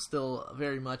trilogy, and I'm still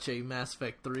very much a Mass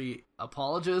Effect 3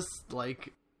 apologist.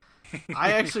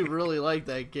 I actually really liked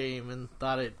that game and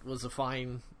thought it was a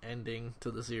fine ending to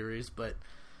the series, but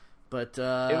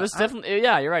it was definitely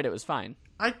yeah, you're right. It was fine.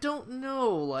 I don't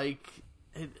know.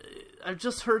 I've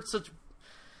just heard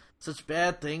such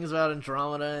bad things about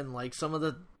Andromeda, and some of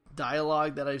the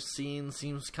dialogue that I've seen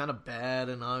seems kind of bad,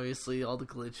 and obviously all the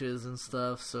glitches and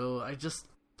stuff. So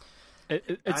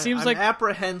it seems I'm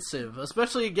apprehensive,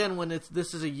 especially again when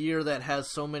this is a year that has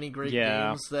so many great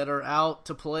games that are out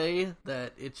to play,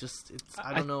 that it's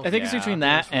I don't know. I think it's between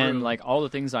that and all the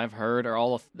things I've heard are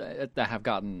all of that have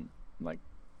gotten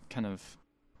kind of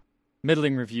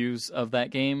middling reviews of that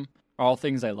game are all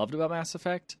things I loved about Mass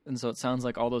Effect, and so it sounds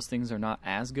like all those things are not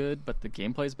as good, but the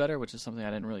gameplay's better, which is something I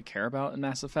didn't really care about in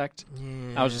Mass Effect.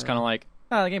 Yeah. I was just kind of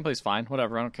the gameplay's fine,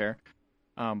 whatever, I don't care.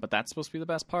 But that's supposed to be the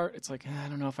best part. It's I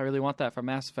don't know if I really want that from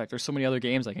Mass Effect. There's so many other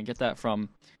games I can get that from,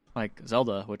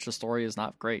 Zelda, which the story is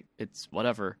not great. It's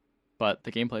whatever, but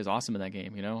the gameplay is awesome in that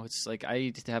game. It's I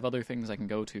need to have other things I can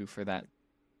go to for that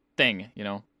thing.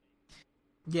 Yeah.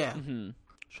 Mm-hmm.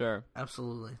 Sure.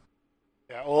 Absolutely.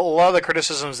 Yeah, well, a lot of the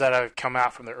criticisms that have come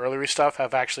out from the earlier stuff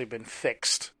have actually been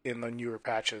fixed in the newer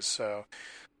patches. So,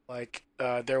 Like,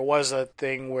 there was a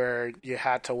thing where you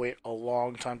had to wait a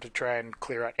long time to try and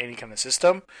clear out any kind of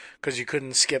system because you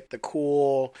couldn't skip the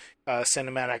cool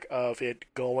cinematic of it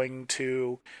going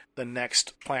to the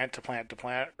next plant to plant to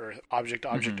plant or object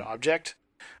to object to object.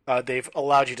 They've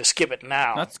allowed you to skip it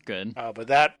now. That's good. But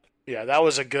that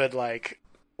was a good, like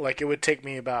it would take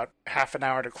me about half an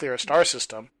hour to clear a star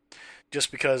system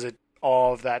just because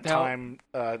all of that time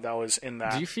that was in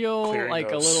that. Do you feel like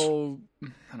those. a little,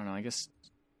 I don't know, I guess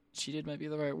cheated might be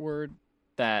the right word,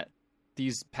 that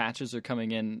these patches are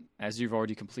coming in as you've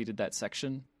already completed that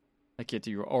section? Like,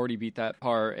 you already beat that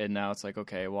part, and now it's like,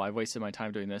 okay, well, I've wasted my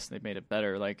time doing this, and they've made it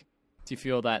better. Like, do you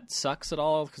feel that sucks at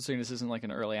all, considering this isn't like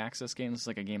an early access game? This is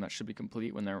like a game that should be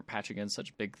complete when they're patching in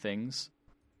such big things.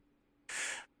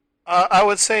 I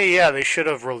would say, yeah, they should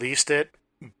have released it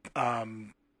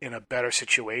in a better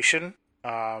situation.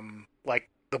 Like,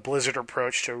 the Blizzard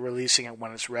approach to releasing it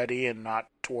when it's ready and not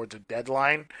towards a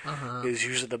deadline is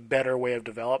usually the better way of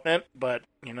development, but,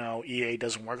 EA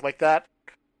doesn't work like that.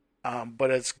 But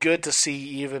it's good to see,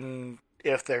 even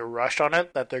if they're rushed on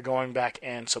it, that they're going back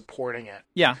and supporting it.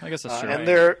 Yeah, I guess that's true. And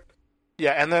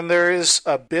then there is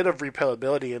a bit of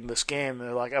replayability in this game.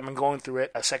 They're like, I'm going through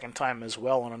it a second time as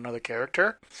well on another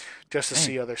character, just to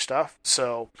see other stuff.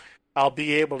 So I'll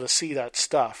be able to see that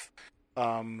stuff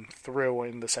through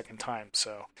in the second time.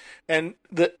 So, and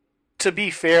to be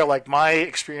fair, like, my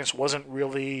experience wasn't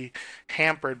really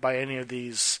hampered by any of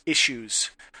these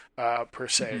issues per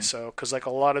se. So, because like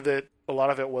a lot of it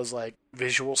was like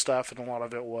visual stuff, and a lot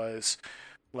of it was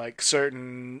like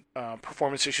certain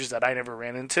performance issues that I never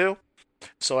ran into.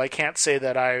 So I can't say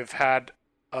that I've had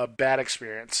a bad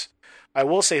experience. I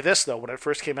will say this though: when it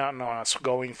first came out and I was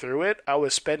going through it, I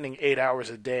was spending 8 hours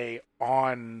a day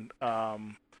on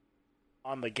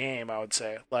the game. I would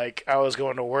say, like, I was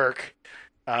going to work,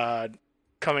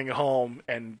 coming home,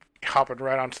 and hopping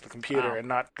right onto the computer and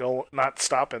not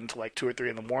stopping until like 2 or 3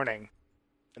 in the morning,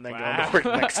 and then going to work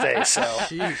the next day. So,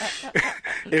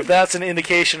 if that's an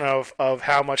indication of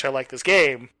how much I like this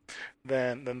game,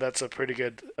 then that's a pretty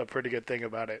good thing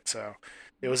about it. So,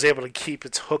 it was able to keep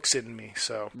its hooks in me.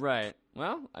 So, Right.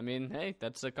 Well, I mean, hey,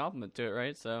 that's a compliment to it,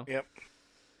 right? So. Yep.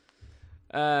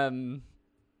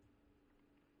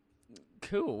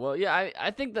 Cool. Well, yeah,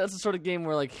 I think that's the sort of game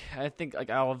where, like, I think, like,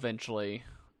 I'll eventually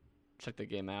check the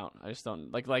game out. I just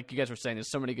don't like you guys were saying. There's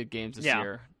so many good games this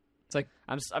year. It's like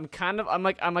I'm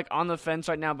on the fence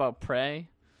right now about Prey.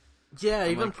 Yeah,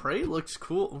 even Prey looks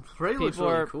cool. Prey looks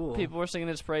really cool. People are singing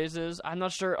its praises. I'm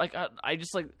not sure. Like, I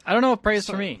just like. I don't know if Prey is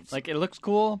for me. Like, it looks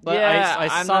cool, but yeah,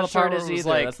 I I'm saw not the part sure where it it is was either.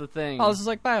 like, That's the thing. oh, this is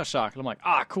like BioShock, and I'm like,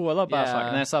 cool, I love BioShock. Yeah.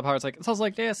 And then I saw the part, it's like, it sounds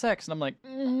like Deus Ex, and I'm like,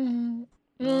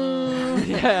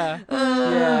 yeah.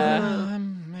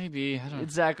 Maybe. I don't know.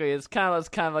 Exactly. It's kind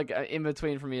of like in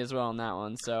between for me as well on that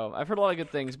one. So I've heard a lot of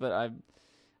good things, but I'm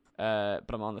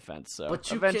on the fence. So but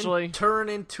you eventually can turn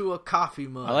into a coffee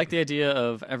mug. I like the idea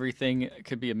of everything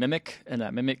could be a mimic, and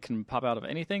that mimic can pop out of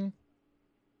anything.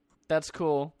 That's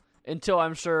cool. Until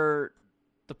I'm sure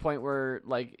the point where,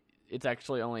 like, it's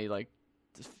actually only like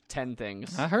 10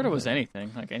 things. I heard it was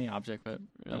anything, like any object, but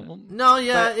No,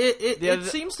 yeah, But it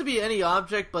seems to be any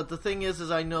object, but the thing is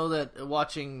I know that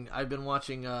I've been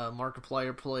watching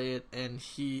Markiplier play it, and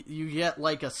you get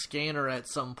like a scanner at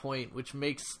some point, which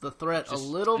makes the threat a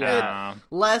little bit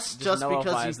less, just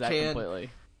because you can.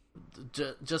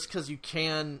 Just because you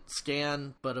can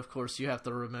scan, but of course you have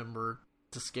to remember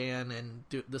to scan, and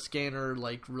the scanner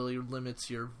like really limits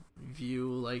your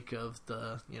view, like, of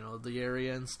the the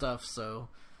area and stuff. So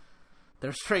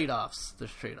there's trade-offs.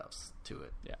 There's trade-offs to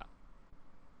it. Yeah.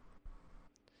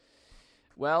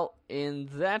 Well, in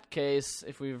that case,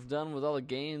 if we've done with all the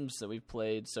games that we've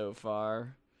played so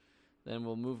far, then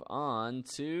we'll move on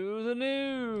to the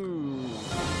news.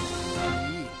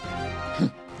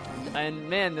 And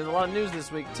man, there's a lot of news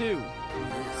this week too.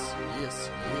 Yes.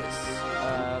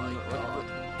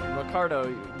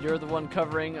 Ricardo, you're the one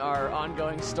covering our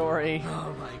ongoing story.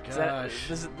 Oh my gosh.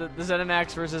 The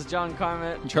ZeniMax versus John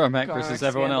Carmack. Carmack versus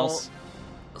everyone scandal. else.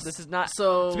 This is not.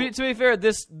 So to be fair,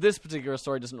 this particular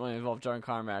story doesn't really involve John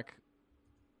Carmack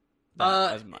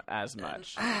as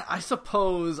much. I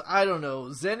suppose, I don't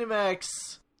know. ZeniMax.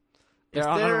 They're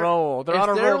on a roll. They're on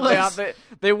a roll.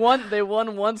 They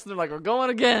won once. And they're like, we're going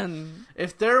again.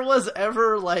 If there was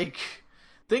ever, like,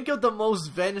 think of the most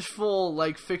vengeful,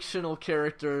 like, fictional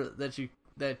character that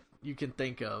you can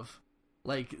think of.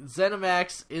 Like,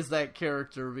 ZeniMax is that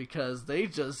character because they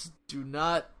just do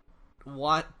not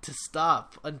want to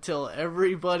stop until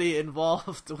everybody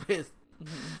involved with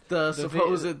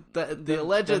the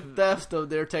alleged theft of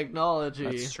their technology.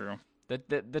 That's true.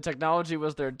 The technology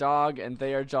was their dog, and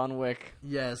they are John Wick.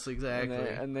 Yes, exactly.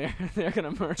 And they're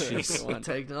gonna murder everyone.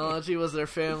 Technology was their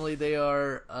family. They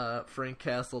are Frank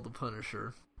Castle, the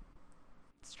Punisher.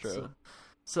 It's true.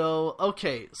 So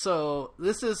okay. So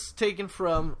this is taken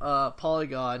from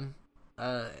Polygon,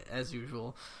 as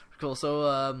usual. Cool.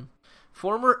 So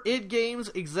former id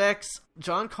Games execs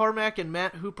John Carmack and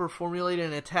Matt Hooper formulated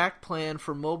an attack plan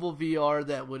for mobile VR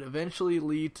that would eventually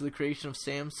lead to the creation of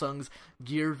Samsung's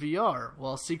Gear VR,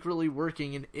 while secretly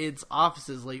working in id's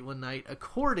offices late one night,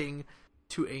 according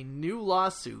to a new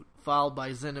lawsuit filed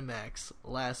by ZeniMax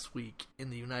last week in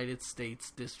the United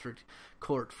States District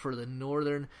Court for the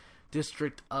Northern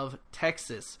District of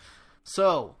Texas.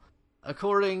 So,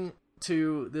 according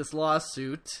to this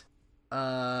lawsuit,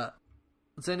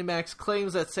 ZeniMax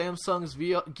claims that Samsung's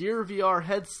Gear VR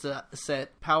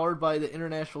headset, powered by the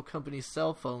international company's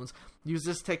cell phones,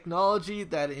 uses technology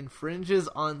that infringes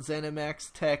on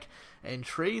ZeniMax tech and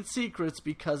trade secrets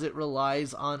because it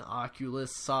relies on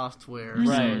Oculus software.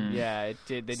 Right? Yeah, it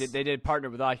did. They did partner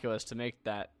with Oculus to make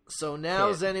that. So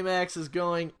now ZeniMax is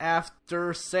going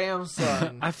after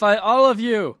Samsung. I fight all of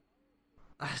you.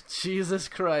 Jesus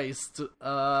Christ.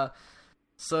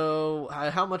 So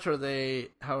how much are they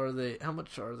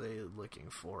looking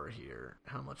for here?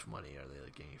 How much money are they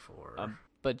looking for? A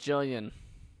bajillion.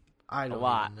 I don't a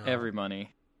lot. even know. Every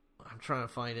money. I'm trying to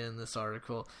find it in this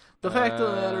article. The fact of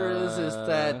the matter is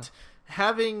that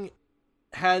having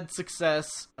had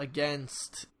success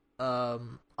against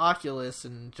Oculus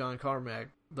and John Carmack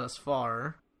thus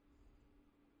far,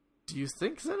 do you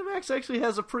think ZeniMax actually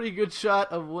has a pretty good shot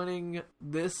of winning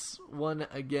this one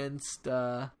against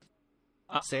Samsung?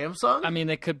 I mean,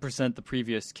 they could present the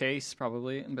previous case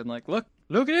probably and been like, look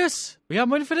at this. We have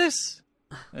money for this.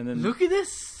 And then look at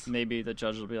this. Maybe the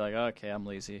judge will be like, okay, I'm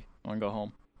lazy. I want to go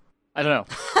home. I don't know.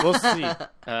 We'll see.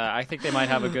 I think they might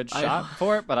have a good shot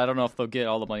for it, but I don't know if they'll get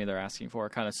all the money they're asking for.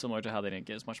 Kind of similar to how they didn't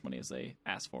get as much money as they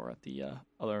asked for at the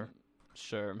other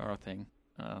thing.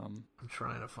 I'm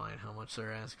trying to find how much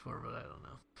they're asking for, but I don't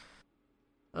know.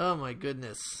 Oh my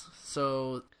goodness.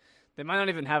 So they might not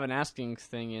even have an asking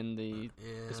thing in the.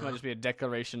 Yeah. This might just be a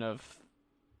declaration of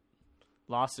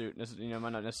lawsuit. It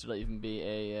might not necessarily even be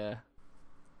a.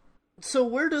 So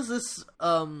where does this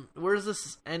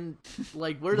end?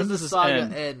 Like, where does this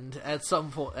saga end at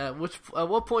some point? At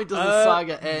what point does the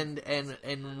saga end? And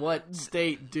in what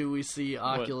state do we see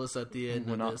Oculus at the end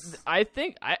of this? I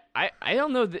think I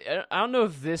don't know. I don't know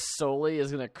if this solely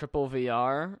is going to cripple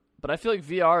VR, but I feel like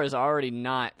VR is already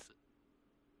not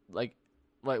like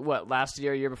what last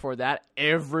year before that,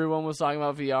 everyone was talking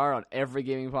about VR on every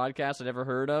gaming podcast I'd ever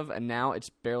heard of, and now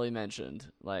it's barely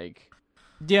mentioned. Like.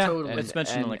 Yeah, totally. It's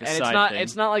mentioned like a side thing.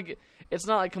 It's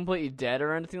not like completely dead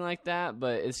or anything like that,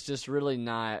 but it's just really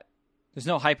not. There's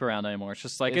no hype around it anymore. It's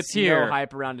just like it's here. No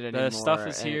hype around it anymore. The stuff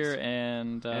is here,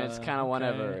 and it's kind of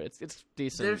whatever. It's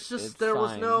decent. There's just there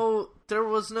was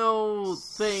no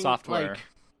thing software. Like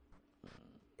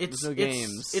there's no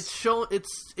games. It's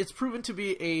proven to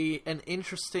be an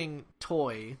interesting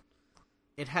toy.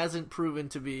 It hasn't proven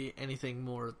to be anything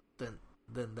more than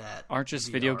that. Aren't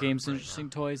just video games interesting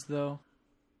toys though?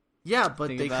 Yeah, but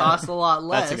they cost a lot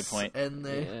less. That's a good point. And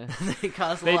they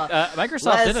cost a lot Microsoft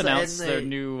less, did announce their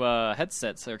new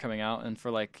headsets that are coming out, and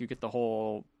for you get the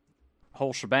whole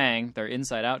shebang. They're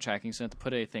inside out tracking, so you don't have to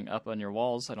put anything up on your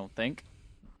walls, I don't think.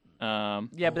 Yeah,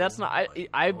 but that's not.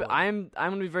 I'm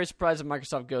gonna be very surprised if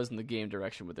Microsoft goes in the game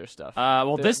direction with their stuff.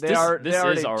 This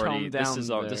is already this is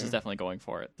definitely going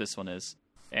for it. This one is,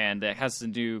 and it has the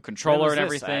new controller and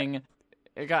everything.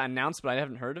 It got announced, but I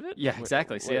haven't heard of it. Yeah,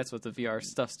 exactly. See, that's what the VR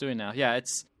stuff's doing now. Yeah,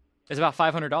 it's about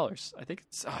 $500. I think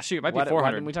it's it might be $400.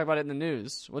 Why didn't we talk about it in the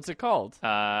news? What's it called? You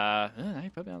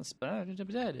put me on the spot.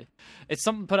 It's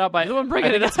something put out by. No one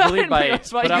bringing it. It's believed by.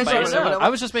 Put out by. I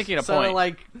was just making a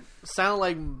point. Sounded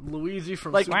like Luigi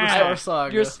from Superstar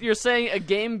Saga. You're saying a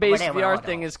game-based VR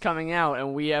thing is coming out,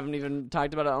 and we haven't even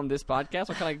talked about it on this podcast?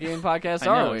 What kind of game podcast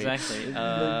are we? Exactly.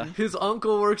 His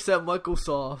uncle works at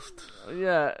Microsoft.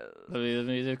 Yeah. Let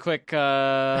me do a quick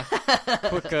Google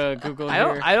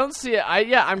here. I don't see it.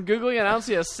 I'm Googling and I don't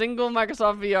see a single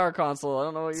Microsoft VR console. I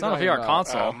don't know what you're talking about.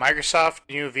 It's not a VR console. Microsoft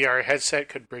new VR headset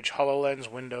could bridge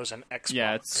HoloLens, Windows, and Xbox.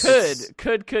 Yeah,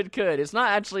 could. It's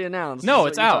not actually announced. No,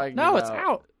 it's out. No, it's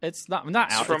out. It's not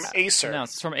out. It's from Acer. No,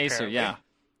 it's from Acer, apparently. yeah.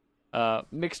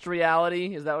 Mixed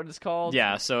reality, is that what it's called?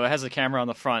 Yeah, so it has a camera on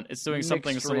the front. It's doing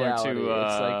something similar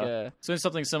to it's doing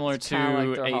something similar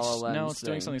to it's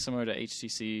doing something similar to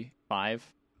HTC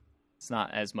 5. It's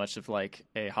not as much of like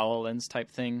a HoloLens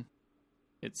type thing.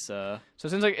 It's so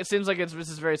it seems like this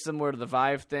is very similar to the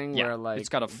Vive thing where it's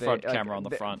got a front camera on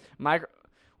the front.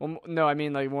 Well, no, I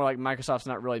mean like more like Microsoft's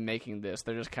not really making this.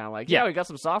 They're just kind of like, yeah, we got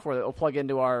some software that will plug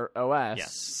into our OS,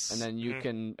 Yes. and then you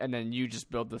can, and then you just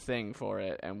build the thing for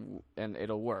it, and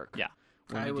it'll work. Yeah.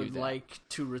 when I you do would that. like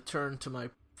to return to my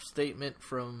statement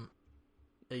from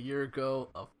a year ago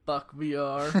of fuck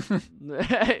VR.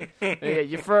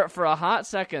 Yeah, for a hot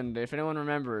second, if anyone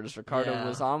remembers, Ricardo Yeah.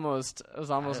 was almost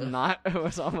not. It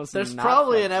was almost. There's not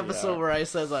probably fuck an episode VR.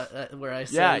 where I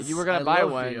says Yeah, you were gonna I buy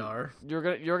love one. VR.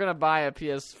 You're gonna buy a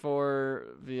PS4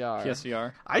 VR.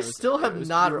 PSVR. I still have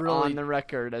not you're really on the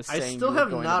record as I saying still you were have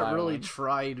going to not buy really one.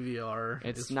 tried VR.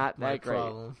 It's is not my that great.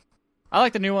 problem. I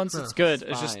like the new ones. It's good.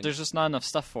 it's It's just fine. there's just not enough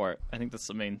stuff for it. I think that's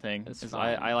the main thing. It's is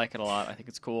fine. I like it a lot. I think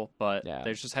it's cool, but Yeah.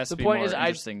 there just has The to be point more is,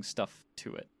 interesting stuff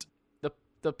to it.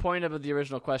 The point of the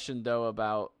original question, though,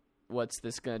 about what's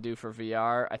this going to do for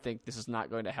VR, I think this is not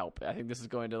going to help. I think this is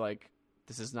going to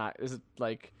this is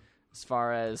as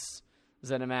far as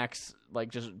ZeniMax,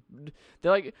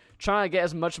 they're like trying to get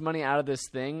as much money out of this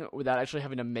thing without actually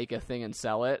having to make a thing and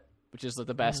sell it, which is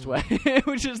the best way.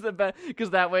 Which is the best, because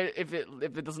that way, if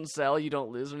it doesn't sell, you don't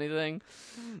lose anything.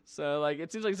 So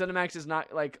it seems like ZeniMax is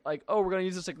not like oh, we're going to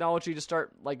use this technology to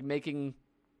start making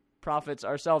profits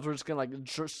ourselves. We're just gonna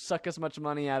suck as much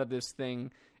money out of this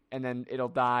thing, and then it'll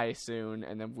die soon,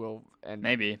 and then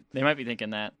Maybe they might be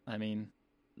thinking that. I mean,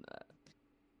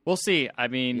 we'll see. I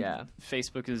mean, Yeah.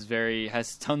 Facebook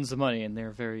has tons of money, and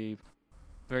they're very,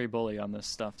 very bully on this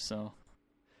stuff. So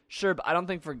sure, but I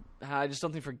just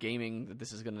don't think for gaming that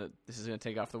this is gonna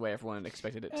take off the way everyone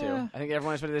expected it to. Yeah. I think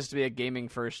everyone expected this to be a gaming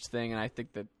first thing, and I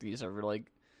think that these are really.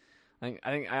 I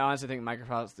honestly think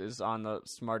Microsoft is on the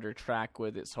smarter track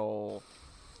with its whole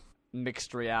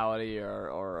mixed reality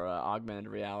or augmented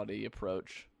reality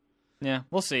approach. yeah,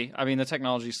 we'll see. I mean, the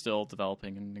technology's still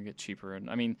developing and they get cheaper,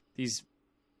 and I mean these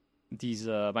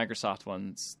Microsoft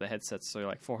ones, the headsets are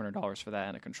like $400 for that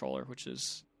and a controller, which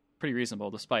is pretty reasonable,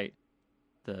 despite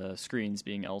the screens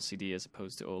being LCD as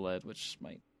opposed to OLED, which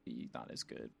might be not as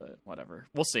good, but whatever.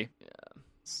 We'll see. Yeah.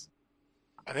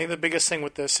 I think the biggest thing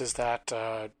with this is that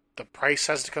the price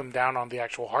has to come down on the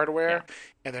actual hardware,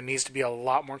 and there needs to be a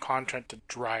lot more content to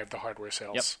drive the hardware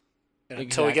sales. Yep. And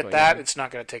until we get Exactly, that, yeah. it's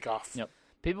not going to take off. Yep.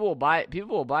 People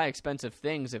will buy expensive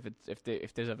things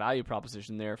if there's a value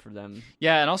proposition there for them.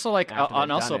 Yeah, and also After they've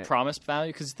and also done it. promised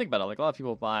value, because think about it, a lot of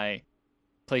people buy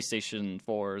PlayStation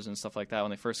 4s and stuff like that when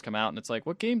they first come out, and it's like,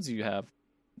 what games do you have?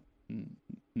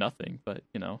 Nothing, but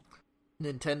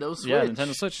Nintendo Switch. yeah,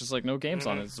 Nintendo Switch is no games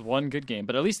on it. It's one good game,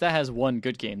 but at least that has one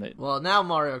good game that. Well, now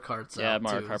Mario Kart's out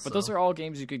Mario too, Kart, but so- those are all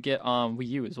games you could get on Wii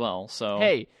U as well. So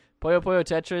Hey, Puyo Puyo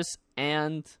Tetris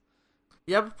and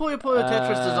Yeah, but Puyo Puyo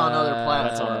Tetris is on other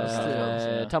That's on platforms other too.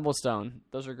 platforms. Yeah. Tumblestone.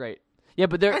 Those are great. Yeah,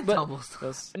 but they're And but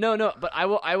Tumblestone. no, but I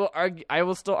will argue. I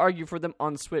will still argue for them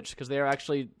on Switch because they are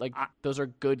actually those are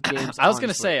good games. I was on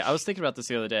gonna say, Switch. I was thinking about this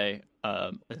the other day.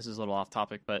 This is a little off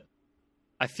topic, but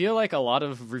I feel like a lot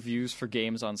of reviews for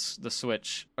games on the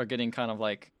Switch are getting kind of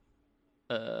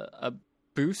a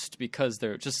boost because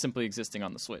they're just simply existing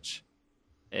on the Switch,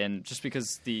 and just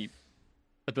because the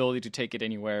ability to take it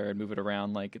anywhere and move it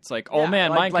around, it's like, oh Yeah,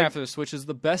 man, like- Minecraft for the Switch is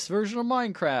the best version of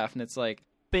Minecraft, and it's like,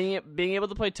 being able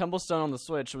to play Tumblestone on the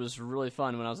Switch was really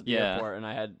fun when I was at the Yeah. airport and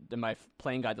I had my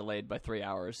plane got delayed by 3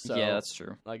 hours. So yeah, that's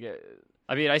true. it,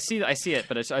 I mean, I see it,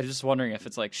 but I'm just wondering if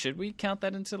it's should we count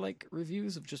that into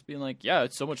reviews of just being yeah,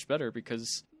 it's so much better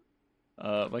because,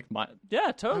 yeah,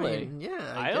 totally. I mean,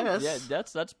 yeah, I don't. guess. Yeah,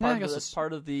 that's I part. guess That's it's-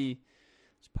 part of the.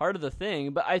 It's part of the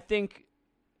thing, but I think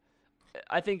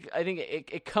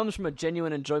it comes from a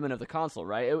genuine enjoyment of the console,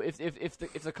 right? If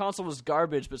the console was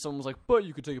garbage, but someone was like, "But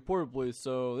you could take it portably,"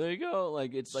 so there you go.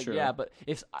 It's Sure. yeah, but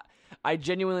if I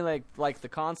genuinely like the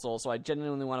console, so I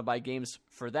genuinely want to buy games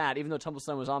for that. Even though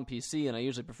Tumblestone was on PC, and I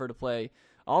usually prefer to play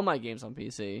all my games on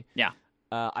PC. Yeah.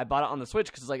 I bought it on the Switch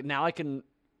because it's now I can.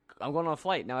 I'm going on a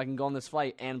flight now. I can go on this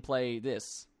flight and play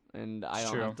this, and I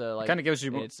don't True. have to kind of gives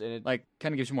you it's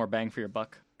gives you more bang for your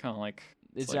buck, kind of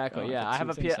it's exactly. oh, Yeah, I get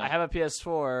have two things I have a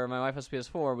PS4. My wife has a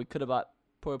PS4. We could have bought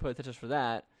Puyo Puyo Tetris for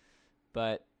that,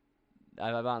 but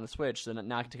I bought on the Switch. So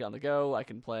now I can take it on the go. I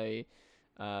can play,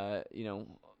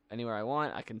 anywhere I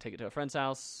want. I can take it to a friend's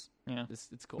house. Yeah, It's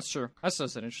cool. that's true. That's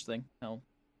just interesting. How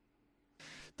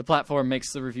the platform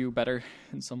makes the review better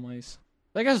in some ways.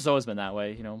 I guess it's always been that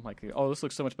way. Oh, this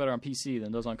looks so much better on PC than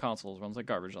it does on consoles. Runs like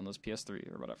garbage on this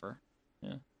PS3 or whatever.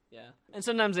 Yeah. Yeah, and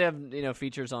sometimes they have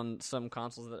features on some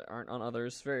consoles that aren't on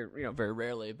others. Very very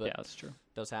rarely, but Yeah, that's true.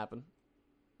 it does happen.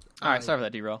 All right, sorry for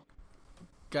that derail.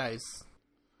 Guys,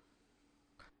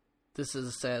 this is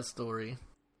a sad story.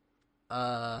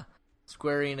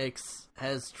 Square Enix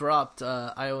has dropped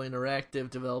IO Interactive,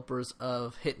 developers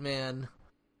of Hitman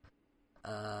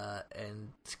and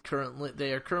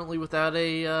they are currently without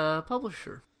a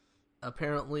publisher.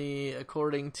 Apparently,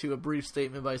 according to a brief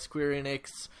statement by Square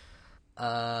Enix,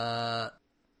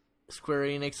 Square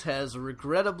Enix has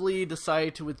regrettably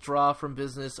decided to withdraw from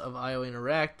business of IO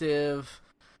Interactive.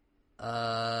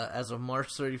 As of March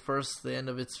 31st, the end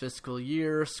of its fiscal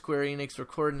year, Square Enix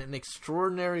recorded an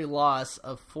extraordinary loss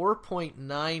of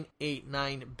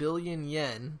 4.989 billion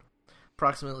yen,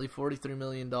 approximately $43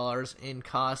 million, in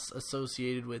costs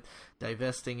associated with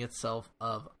divesting itself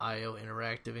of IO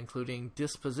Interactive, including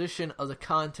disposition of the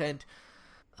content,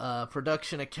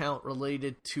 production account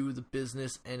related to the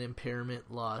business, and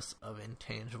impairment loss of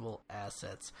intangible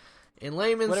assets. In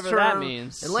layman's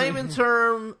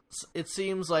terms, it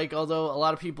seems like although a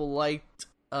lot of people liked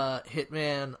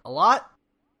Hitman a lot,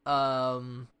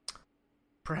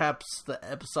 perhaps the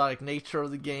episodic nature of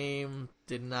the game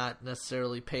did not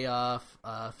necessarily pay off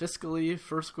fiscally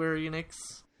for Square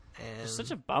Enix. And it's such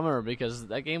a bummer because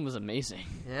that game was amazing.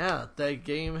 Yeah, that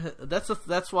game.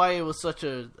 That's why it was such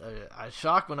a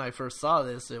shock when I first saw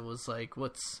this. It was like,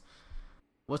 what's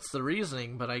the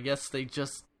reasoning? But I guess they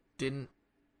just didn't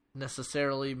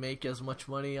necessarily make as much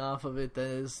money off of it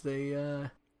as they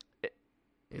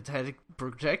it had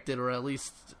projected, or at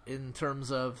least in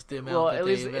terms of the amount. Well, at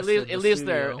least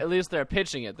they're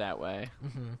pitching it that way.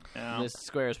 Mm-hmm. Yeah. At least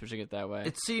Square is pitching it that way.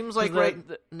 It seems like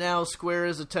now Square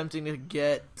is attempting to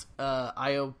get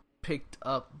IO picked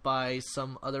up by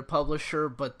some other publisher,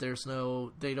 but they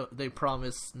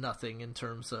promise nothing in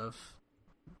terms of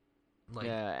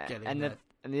getting that.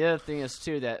 And the other thing is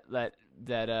too that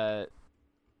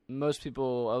most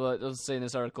people, let's say in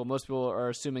this article, most people are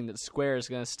assuming that Square is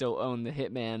going to still own the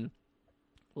Hitman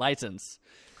license.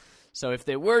 So if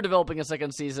they were developing a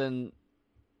second season,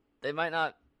 they might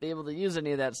not be able to use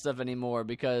any of that stuff anymore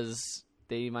because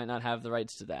they might not have the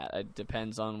rights to that. It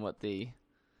depends on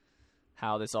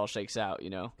how this all shakes out, you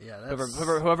know. Yeah,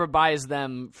 whoever buys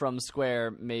them from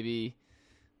Square maybe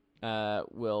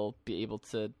will be able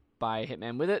to buy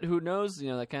Hitman with it. Who knows, you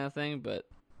know, that kind of thing. But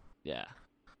yeah.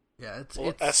 Yeah,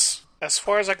 as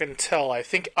far as I can tell, I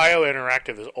think IO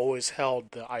Interactive has always held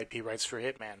the IP rights for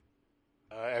Hitman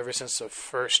ever since the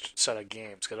first set of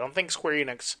games. Because I don't think Square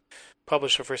Enix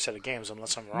published the first set of games,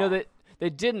 unless I'm wrong. No, they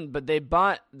didn't, but they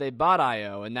bought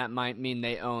IO, and that might mean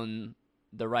they own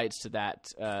the rights to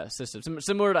that system.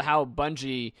 Similar to how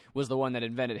Bungie was the one that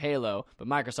invented Halo, but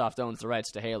Microsoft owns the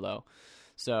rights to Halo.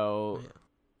 So. Yeah.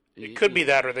 It could be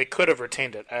that, or they could have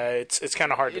retained it. It's kind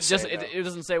of hard to say. It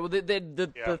doesn't say. Well,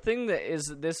 the thing that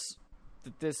is this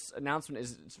announcement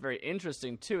is it's very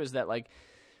interesting too. Is that like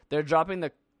they're dropping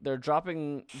them,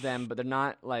 but they're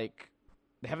not like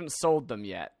they haven't sold them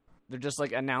yet. They're just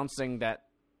like announcing that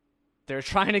they're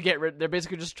trying to get rid. They're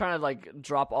basically just trying to like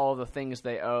drop all of the things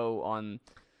they owe on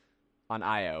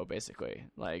IO. Basically,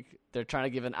 like they're trying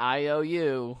to give an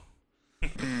IOU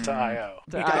to IO.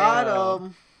 We got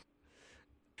them.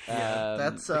 Yeah,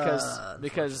 that's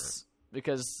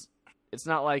because it's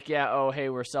not like hey,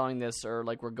 we're selling this, or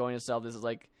like we're going to sell this. It's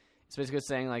like it's basically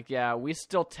saying like we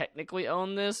still technically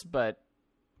own this, but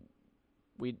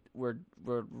we're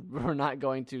not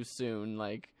going to soon.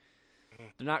 Like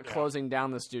they're not closing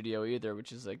down the studio either,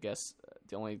 which is I guess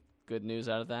the only good news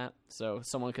out of that. So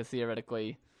some other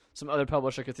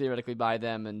publisher could theoretically buy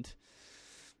them and.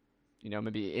 You know,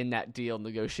 maybe in that deal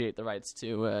negotiate the rights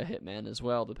to Hitman as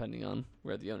well, depending on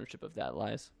where the ownership of that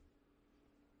lies.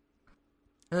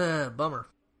 Bummer.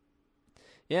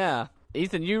 Yeah.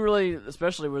 Ethan, you really,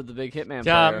 especially were the big Hitman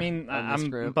player. Yeah, I mean,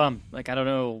 I'm bummed. Like, I don't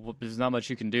know. There's not much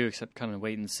you can do except kind of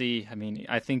wait and see. I mean,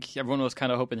 I think everyone was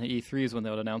kind of hoping that E3 is when they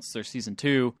would announce their Season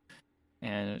 2.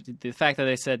 And the fact that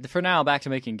they said, for now, back to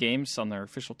making games on their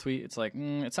official tweet, it's like,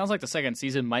 it sounds like the second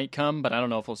season might come, but I don't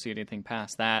know if we'll see anything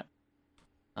past that.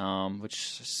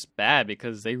 Which is bad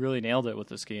because they really nailed it with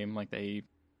this game. Like they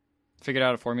figured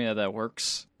out a formula that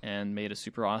works and made a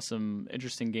super awesome,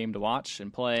 interesting game to watch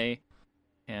and play,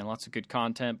 and lots of good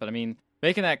content. But I mean,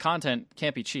 making that content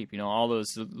can't be cheap. You know, all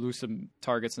those elusive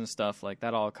targets and stuff like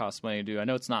that all costs money to do. I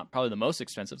know it's not probably the most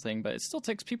expensive thing, but it still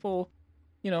takes people,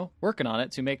 you know, working on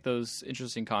it to make those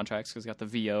interesting contracts because it's got the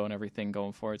VO and everything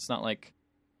going for it. It's not like.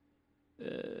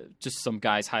 Just some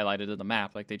guys highlighted in the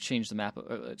map. Like they changed the map,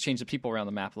 changed the people around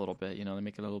the map a little bit. You know, they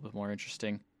make it a little bit more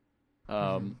interesting.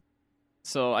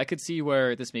 So I could see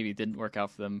where this maybe didn't work out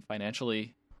for them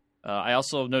financially. I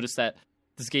also noticed that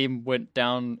this game went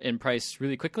down in price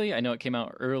really quickly. I know it came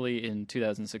out early in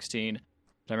 2016.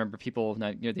 But I remember people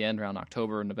near the end, around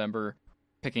October and November,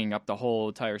 picking up the whole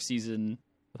entire season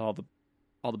with all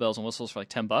the bells and whistles for like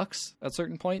 $10 at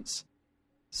certain points.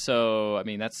 So I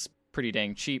mean, that's pretty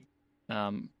dang cheap.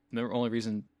 The only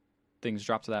reason things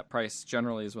drop to that price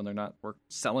generally is when they're not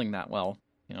selling that well,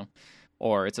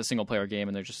 or it's a single player game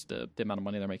and they're just the amount of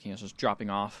money they're making is just dropping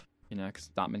off, because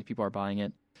not many people are buying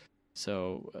it.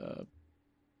 So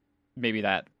maybe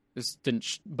that just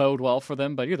didn't bode well for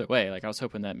them. But either way, I was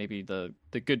hoping that maybe the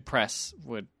good press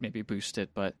would maybe boost it,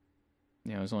 but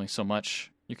there's only so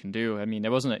much you can do. I mean, it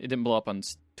didn't blow up on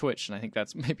Twitch, and I think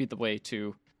that's maybe the way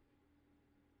to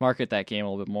market that game a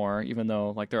little bit more, even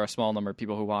though there are a small number of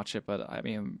people who watch it. But I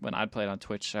mean, when I'd played on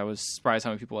Twitch, I was surprised how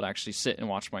many people would actually sit and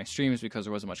watch my streams because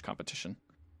there wasn't much competition.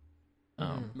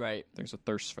 Right. There's a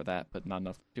thirst for that, but not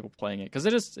enough people playing it because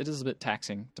it is a bit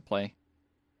taxing to play.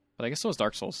 But I guess so is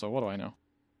Dark Souls. So what do I know?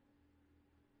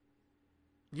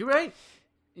 You right?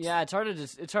 Yeah, it's hard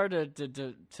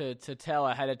to tell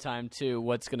ahead of time too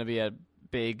what's going to be a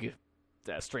big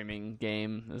streaming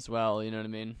game as well. You know what I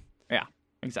mean? Yeah,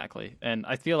 exactly. And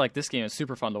I feel like this game is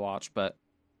super fun to watch, but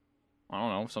I don't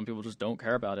know. Some people just don't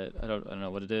care about it. I don't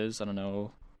know what it is. I don't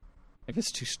know if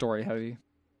it's too story heavy,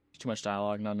 too much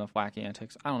dialogue, not enough wacky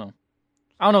antics. I don't know.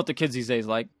 I don't know what the kids these days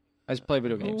like. I just play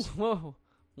video games. Whoa.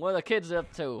 What are the kids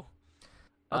up to?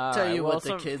 I'll tell you what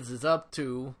the kids is up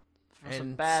to.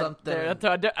 And something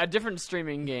a different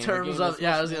streaming game. Terms of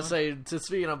I was gonna say,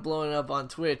 speaking of blowing up on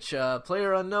Twitch,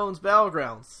 PlayerUnknown's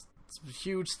Battlegrounds. It's a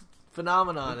huge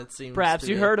phenomenon. It seems. Perhaps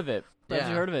you heard of it. Perhaps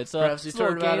you heard of it. So perhaps you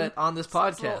heard about it on this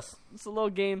podcast. It's a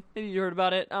little game. Maybe you heard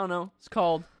about it. I don't know. It's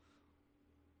called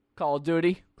Call of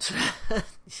Duty.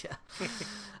 Yeah.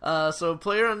 So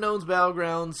PlayerUnknown's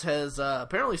Battlegrounds has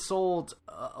apparently sold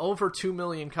over 2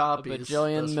 million copies. A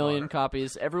bajillion million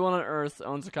copies. Everyone on Earth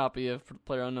owns a copy of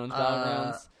PlayerUnknown's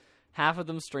Battlegrounds. Half of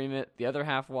them stream it. The other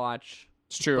half watch.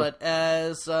 It's true. But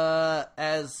as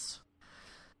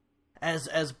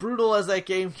brutal as that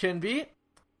game can be,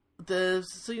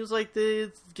 seems like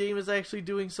the game is actually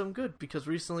doing some good, because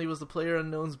recently was the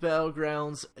PlayerUnknown's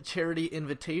Battlegrounds Charity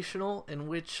Invitational, in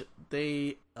which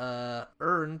they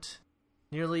earned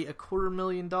nearly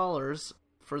 $250,000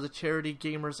 for the charity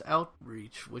Gamers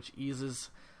Outreach, which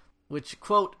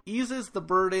quote, eases the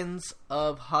burdens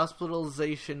of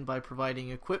hospitalization by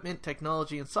providing equipment,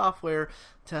 technology, and software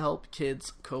to help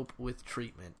kids cope with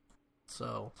treatment.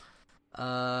 So,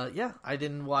 I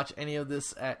didn't watch any of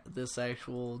this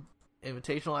actual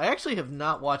invitational. I actually have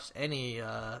not watched any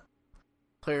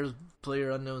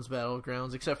PlayerUnknown's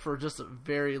Battlegrounds, except for just a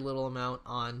very little amount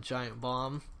on Giant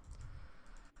Bomb.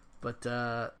 But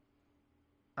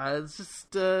it's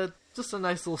just a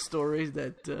nice little story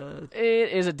that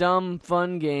it is a dumb,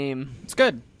 fun game. It's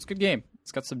good. It's a good game.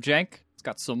 It's got some jank. It's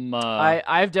got some.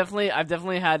 I've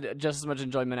definitely had just as much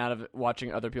enjoyment out of it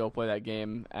watching other people play that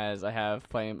game as I have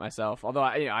playing it myself. Although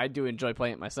I do enjoy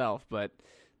playing it myself, but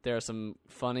there are some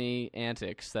funny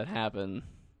antics that happen.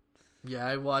 Yeah,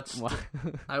 I watched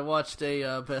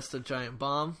a Best of Giant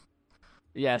Bomb.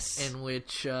 Yes. In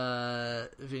which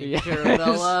Vinny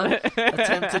Caravella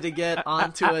attempted to get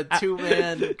onto a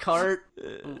two-man cart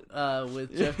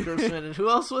with Jeff Gerstmann, and who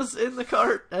else was in the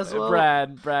cart as well?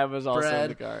 Brad was also in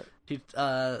the cart.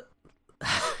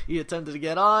 He attempted to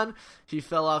get on, he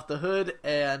fell off the hood,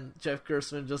 and Jeff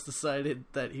Gerstmann just decided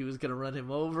that he was going to run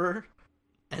him over.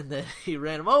 And then he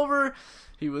ran him over,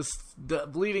 he was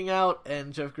bleeding out,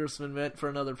 and Jeff Gerstmann went for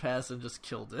another pass and just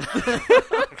killed him.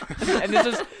 And it's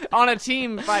just on a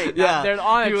team fight. Yeah, they're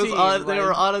on a team. They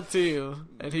were on a team,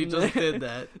 and he just did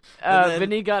that.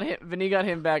 Vinny got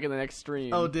him back in the next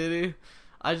stream. Oh, did he?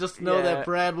 I just know that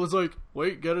Brad was like,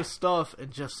 wait, get his stuff,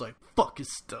 and Jeff's like, fuck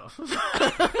his stuff.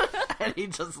 And he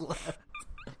just left.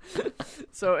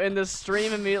 So in the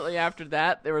stream immediately after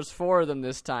that, there was 4 of them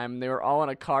this time. They were all in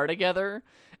a car together,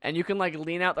 and you can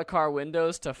lean out the car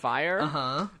windows to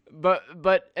fire. But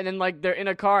and then they're in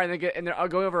a car and they're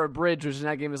going over a bridge, which in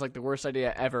that game is the worst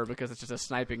idea ever, because it's just a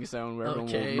sniping zone where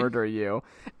everyone will murder you.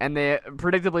 And they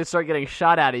predictably start getting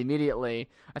shot at immediately.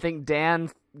 I think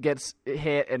Dan gets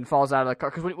hit and falls out of the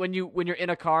car, because when you're in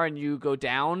a car and you go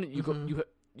down,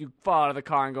 you fall out of the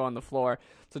car and go on the floor.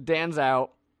 So Dan's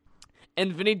out.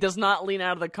 And Vinny does not lean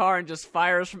out of the car and just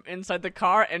fires from inside the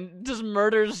car and just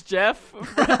murders Jeff.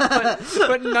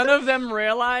 but none of them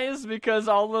realize, because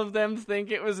all of them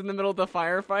think it was in the middle of the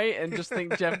firefight and just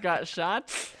think Jeff got shot.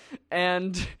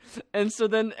 But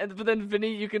then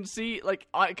Vinny, you can see,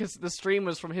 because the stream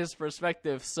was from his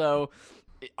perspective, so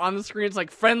on the screen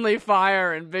it's friendly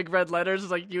fire in big red letters.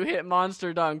 It's you hit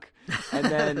monster dunk. And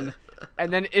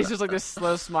then it's just this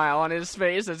slow smile on his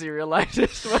face as he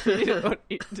realizes what he did.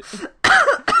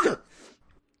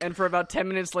 And for about 10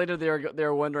 minutes later, they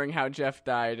were wondering how Jeff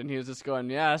died, and he was just going,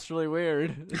 "Yeah, it's really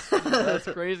weird. That's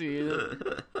crazy. He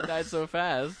died so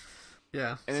fast."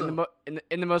 Yeah. And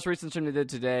in the most recent stream they did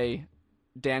today,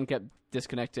 Dan kept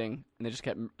disconnecting, and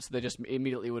they just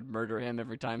immediately would murder him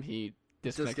every time he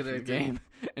disconnected from the game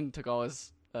and took all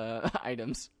his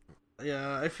items.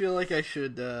 Yeah, I feel like I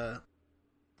should.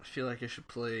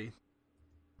 Play.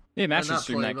 Yeah, Matt should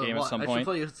stream that game at some point.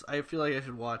 I feel like I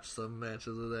should watch some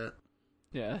matches of that.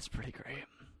 Yeah, that's pretty great.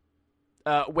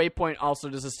 Waypoint also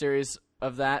does a series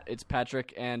of that. It's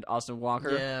Patrick and Austin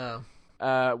Walker.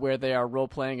 Yeah. Where they are role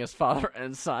playing as father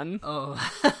and son. Oh.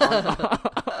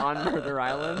 on Murder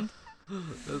Island.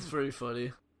 That's pretty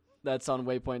funny. That's on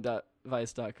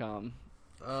waypoint.vice.com.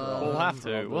 We'll have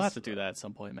to do that at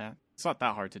some point, Matt. It's not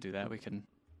that hard to do that. We can.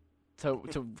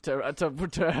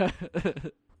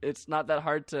 It's not that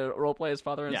hard to roleplay as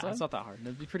father and son? Yeah, it's not that hard.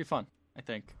 It'd be pretty fun, I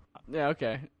think. Yeah,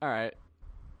 okay. All right.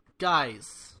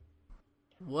 Guys,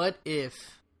 what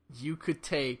if you could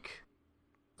take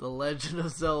The Legend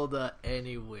of Zelda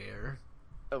anywhere?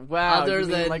 Wow, Other you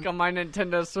mean than like on my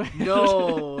Nintendo Switch?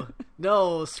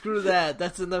 No, screw that.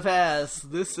 That's in the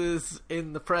past. This is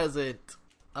in the present.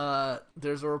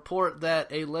 There's a report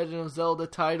that a Legend of Zelda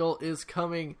title is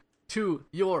coming to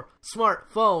your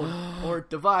smartphone or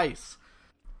device.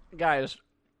 Guys,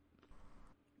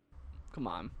 come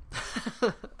on.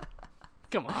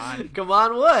 Come on. Come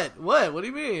on, what? What do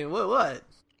you mean? What?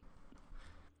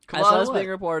 I saw this being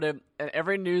reported, and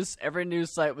every news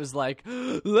site was like,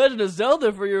 Legend of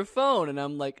Zelda for your phone, and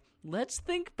I'm like, let's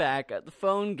think back at the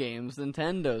phone games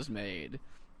Nintendo's made.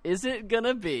 Is it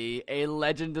gonna be a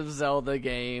Legend of Zelda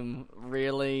game,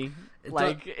 really?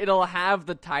 It'll have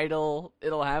the title,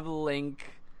 it'll have Link,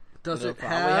 it'll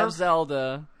probably have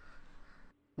Zelda.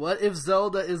 What if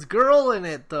Zelda is girl in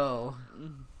it, though?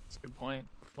 That's a good point.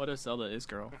 What if Zelda is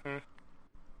girl? Mm-hmm.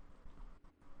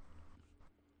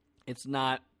 It's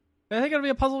not. I think it'll be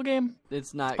a puzzle game.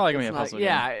 It's not. It's probably gonna be a puzzle game.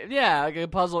 Yeah, like a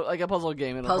puzzle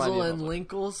game. It'll puzzle and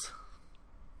Linkles.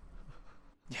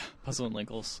 Yeah, puzzle and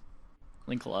Linkles.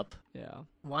 Linkle up. Yeah.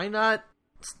 Why not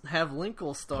have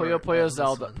Linkle start?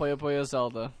 Puyo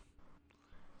Zelda.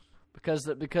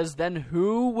 Because then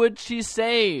who would she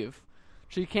save?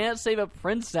 She can't save a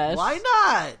princess. Why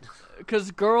not?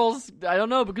 Because girls, I don't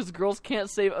know, because girls can't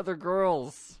save other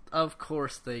girls. Of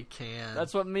course they can.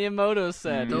 That's what Miyamoto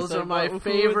said. Those are my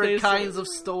favorite kinds of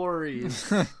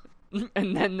stories.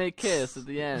 And then they kiss at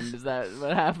the end. Is that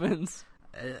what happens?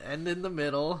 And in the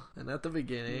middle, and at the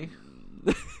beginning.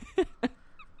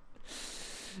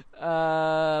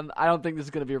 I don't think this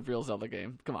is going to be a real Zelda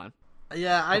game. Come on.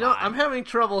 Yeah, I'm having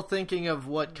trouble thinking of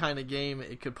what kind of game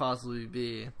it could possibly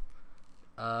be.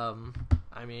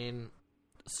 I mean,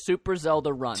 Super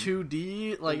Zelda Run.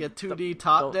 2D, like a 2D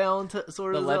top-down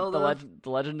sort of Zelda? The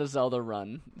Legend of Zelda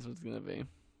Run is what it's going to be.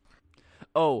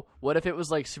 Oh, what if it was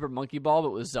like Super Monkey Ball,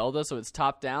 but with Zelda, so it's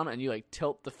top-down, and you like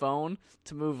tilt the phone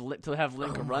to have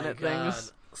Link run at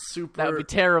things? That would be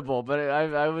terrible, but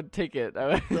I would take it.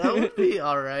 That would be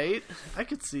alright. I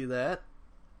could see that.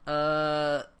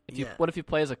 What if you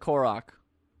play as a Korok?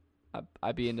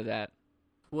 I'd be into that.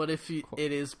 What if it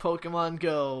is Pokemon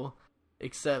Go,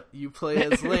 except you play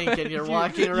as Link and you're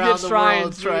walking around the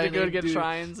world trying to get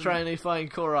shrines, trying to find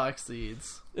Korok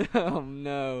seeds? Oh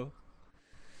no!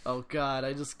 Oh god!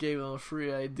 I just gave him a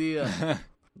free idea.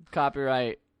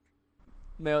 Copyright.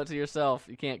 Mail it to yourself.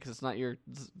 You can't because it's not your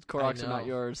Koroks are not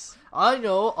yours. I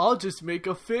know. I'll just make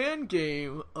a fan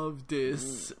game of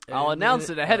this. I'll announce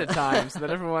it ahead of time so that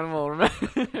everyone will remember.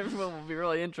 Everyone will be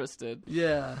really interested.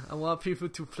 Yeah, I want people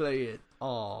to play it.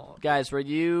 Oh, guys, were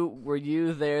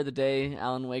you there the day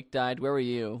Alan Wake died? Where were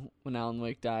you when Alan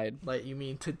Wake died? Like, you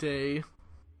mean today?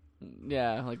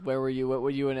 Yeah, like where were you? What were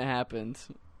you when it happened?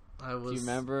 I was. Do you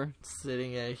remember?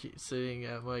 Sitting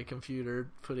at my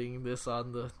computer, putting this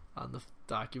on the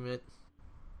document.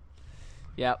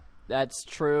 Yep, that's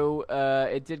true.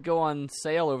 It did go on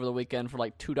sale over the weekend for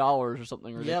like $2 or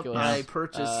something ridiculous. Yep,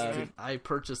 I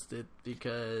purchased it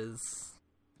because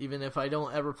even if I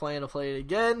don't ever plan to play it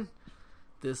again,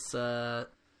 this I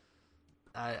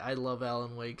love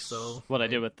Alan Wake. So what I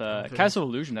did with Castle of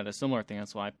Illusion had a similar thing.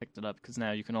 That's why I picked it up, because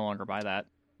now you can no longer buy that.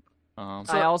 I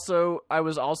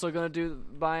was also gonna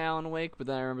buy Alan Wake, but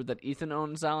then I remembered that Ethan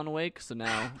owns Alan Wake, so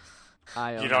now.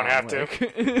 You don't have to.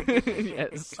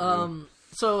 Yes.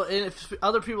 So if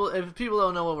people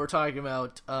don't know what we're talking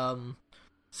about,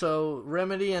 so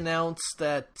Remedy announced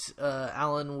that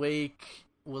Alan Wake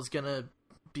was gonna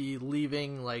be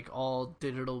leaving like all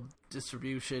digital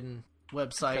distribution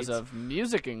websites because of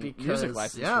music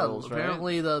license rules, right?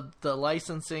 Apparently the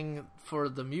licensing for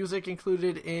the music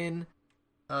included in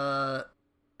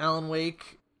Alan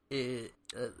Wake it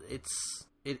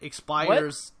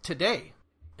expires today.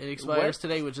 It expires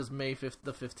today, which is May 5th,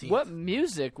 the 15th. What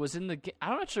music was in the game? I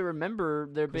don't actually remember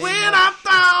there being. When I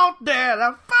thought that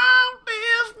I found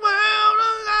this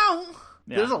world alone.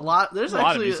 Yeah. There's a lot. There's a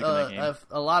lot of actually music in that game.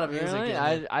 a lot of music Really? in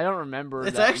it. I don't remember.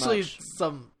 It's that actually much.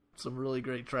 some really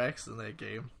great tracks in that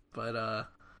game, but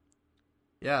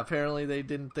yeah, apparently they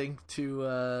didn't think to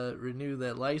renew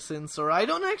that license, or I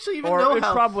don't actually even know it's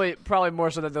how. probably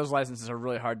more so that those licenses are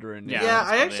really hard to renew. Yeah, Yeah, that's I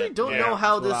probably actually it. don't Yeah. know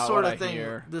how That's this sort what of I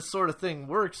thing hear.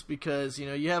 works, because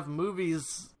you have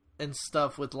movies and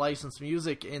stuff with licensed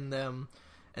music in them,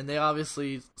 and they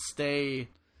obviously stay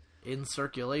in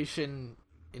circulation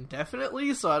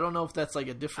indefinitely. So I don't know if that's like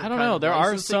a different. I don't kind know, of there are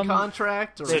licensing some-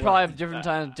 contract, or They what. probably have different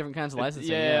kinds of licensing.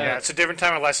 yeah. Yeah, it's a different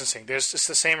time of licensing. It's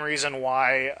the same reason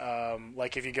why,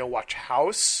 like if you go watch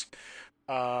House,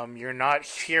 you're not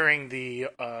hearing the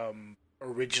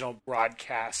original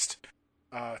broadcast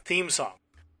theme song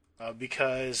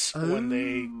because when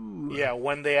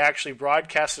they actually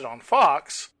broadcast it on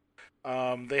Fox,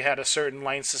 they had a certain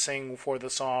licensing for the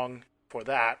song for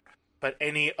that. But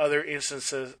any other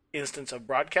instance of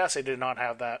broadcast, they did not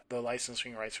have the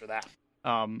licensing rights for that.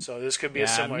 So this could be a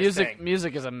similar thing.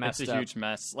 Music is a mess. It's a huge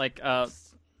mess. Like,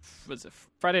 was it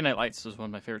Friday Night Lights was one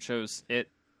of my favorite shows. It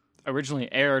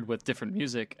originally aired with different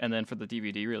music, and then for the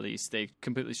DVD release, they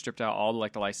completely stripped out all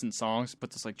the licensed songs,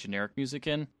 put this generic music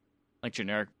in, like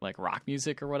generic rock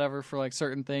music or whatever for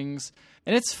certain things,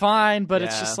 and it's fine, but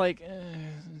it's just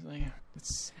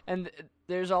it's. And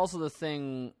there's also the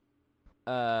thing.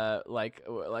 Like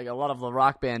a lot of the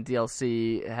Rock Band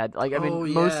DLC had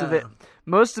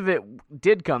most of it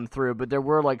did come through, but there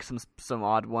were some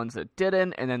odd ones that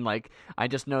didn't. And then I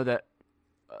just know that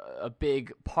a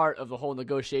big part of the whole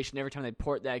negotiation every time they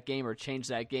port that game or change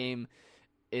that game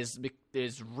is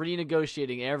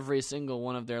renegotiating every single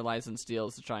one of their license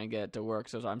deals to try and get it to work.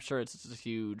 So I'm sure it's just a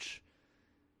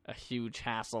huge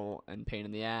hassle and pain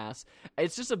in the ass.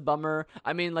 It's just a bummer.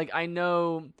 I mean, I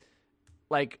know,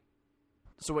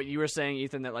 so what you were saying,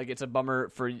 Ethan, that it's a bummer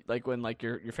for when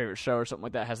your favorite show or something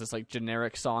like that has this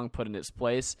generic song put in its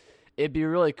place. It'd be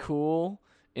really cool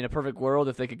in a perfect world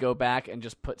if they could go back and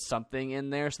just put something in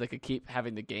there so they could keep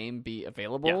having the game be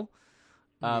available.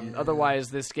 Yeah. Otherwise,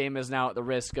 this game is now at the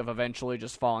risk of eventually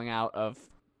just falling out of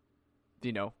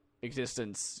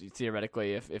existence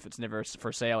theoretically if it's never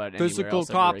for sale at anywhere Physical else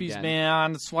ever copies, again.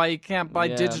 man. That's why you can't buy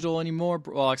Yeah. digital anymore.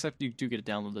 Well, except you do get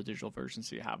to download the digital version,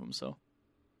 so you have them. So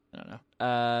I don't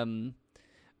know.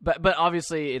 But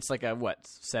obviously it's a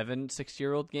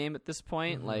 6-year-old game at this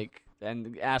point. Mm-hmm.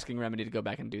 And asking Remedy to go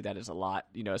back and do that is a lot.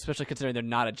 Especially considering they're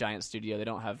not a giant studio. They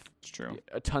don't have It's true.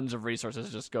 tons of resources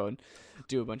to just go and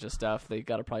do a bunch of stuff. They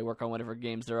got to probably work on whatever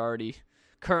games they're already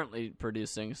currently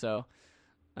producing. So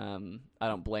I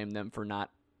don't blame them for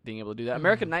not being able to do that.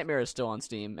 American Nightmare is still on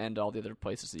Steam and all the other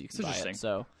places that you can buy interesting. it.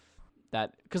 So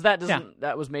that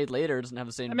was made later. It doesn't have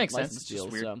the same That makes sense. license It's just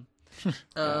deals. weird.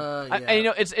 So. Yeah.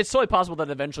 And it's totally possible that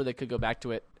eventually they could go back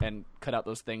to it and cut out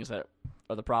those things that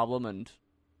are the problem and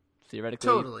theoretically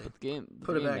Totally.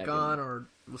 put it back on or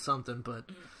something. But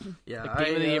yeah,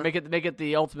 Game of the Year, make it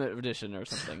the Ultimate Edition or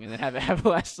something, and then have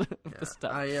less of the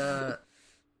stuff.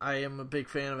 I am a big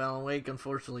fan of Alan Wake.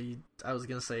 Unfortunately, I was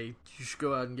gonna say you should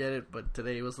go out and get it, but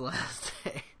today was the last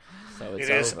day. So It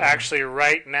is over. actually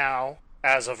right now,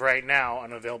 as of right now,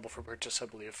 unavailable for purchase, I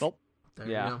believe. Well, There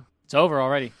Yeah. you go. it's over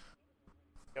already.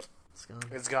 It's gone.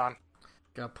 It's gone.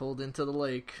 Got pulled into the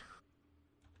lake.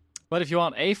 But if you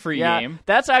want a free Yeah, game,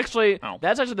 that's actually Oh.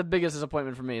 the biggest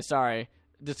disappointment for me. Sorry,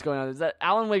 just going on is that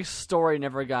Alan Wake's story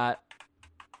never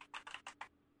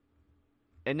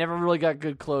really got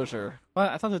good closure. well,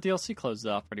 I thought the DLC closed it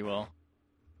off pretty well.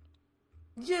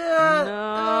 Yeah.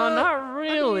 No, not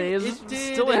really. I mean, It's it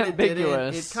did still and it didn't.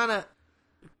 ambiguous. It kind of.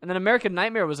 And then American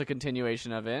Nightmare was a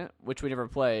continuation of it, which we never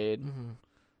played.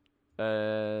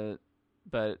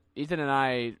 But Ethan and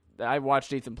I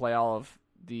watched Ethan play all of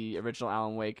the original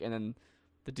Alan Wake and then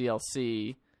the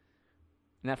DLC.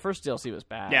 And that first DLC was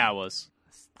bad. Yeah, it was.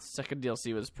 The second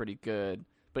DLC was pretty good,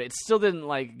 but it still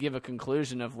didn't give a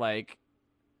conclusion of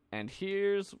and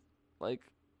here's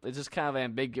it's just kind of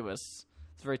ambiguous.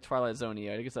 It's very Twilight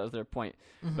Zone-y. I guess that was their point.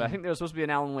 But I think there was supposed to be an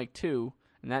Alan Wake 2,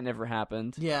 and that never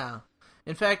happened. Yeah.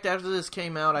 In fact, after this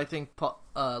came out, I think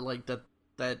that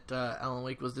Alan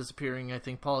Wake was disappearing. I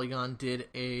think Polygon did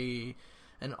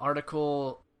an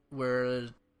article where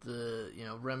the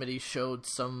Remedy showed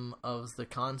some of the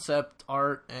concept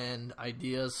art and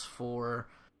ideas for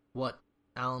what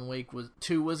Alan Wake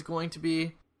 2 was going to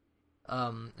be.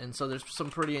 And so there's some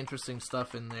pretty interesting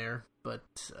stuff in there, but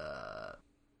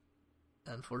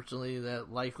unfortunately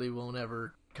that likely won't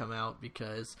ever come out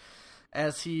because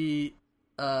as he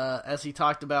as he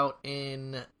talked about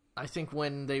in, I think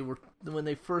when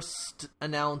they first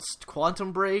announced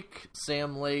Quantum Break,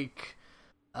 Sam Lake,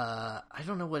 I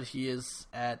don't know what he is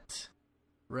at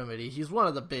Remedy. He's one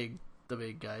of the big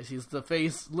guys. He's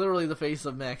literally the face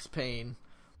of Max Payne.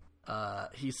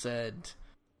 He said,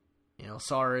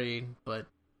 sorry, but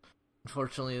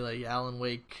unfortunately, like, Alan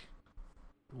Wake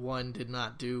 1 did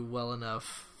not do well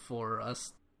enough for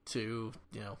us to,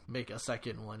 make a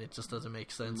second one. It just doesn't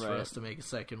make sense for us to make a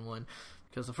second one,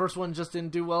 because the first one just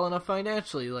didn't do well enough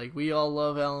financially. Like, we all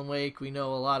love Alan Wake. We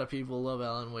know a lot of people love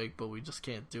Alan Wake, but we just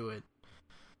can't do it.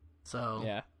 So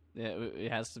yeah,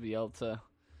 it has to be able to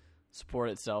support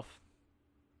itself.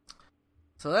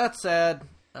 So that's sad.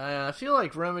 I feel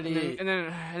like Remedy, and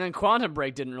then Quantum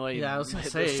Break didn't really. Yeah, I was gonna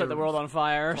say, set the world on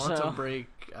fire. Quantum Break,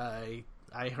 I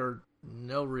heard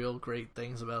no real great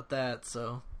things about that.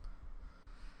 So,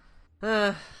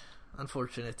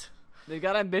 unfortunate. They've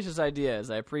got ambitious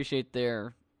ideas. I appreciate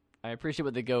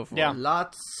what they go for. Yeah.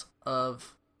 Lots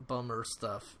of bummer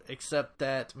stuff, except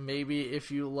that maybe if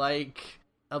you like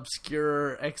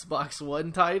obscure Xbox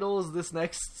One titles, this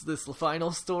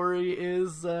final story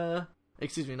is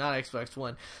excuse me, not Xbox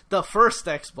One, the first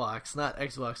Xbox, not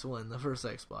Xbox One, the first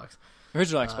Xbox,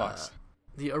 Original Xbox,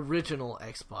 the original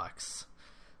Xbox.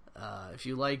 If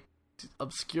you like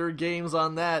obscure games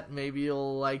on that, maybe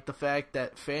you'll like the fact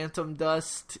that Phantom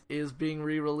Dust is being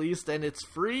re-released and it's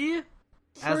free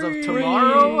as of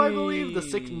tomorrow, I believe,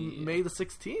 May the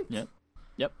 16th.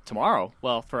 Yep. Tomorrow.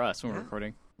 Well, for us when we're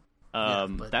recording.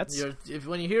 That's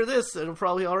when you hear this, it'll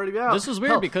probably already be out. This is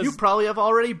weird because you probably have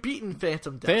already beaten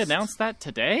Phantom Dust. They announced that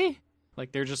today.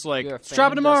 Like, they're just like, it's dropping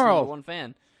dropping tomorrow. One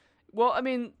fan. Well, I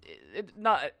mean,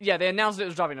 they announced it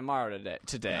was dropping tomorrow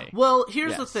today. Well,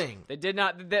 here's the thing. They did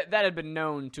not. That had been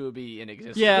known to be in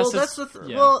existence. Yeah, well, that's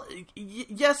the well,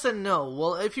 yes and no.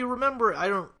 Well, if you remember,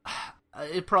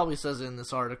 it probably says it in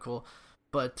this article,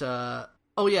 but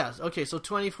okay. So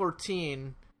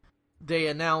 2014, they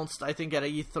announced, I think at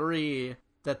E3,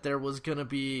 that there was gonna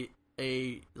be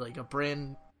a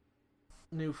brand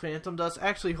new Phantom Dust.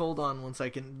 Actually, hold on one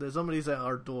second. There's somebody's at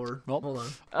our door. Well, hold on.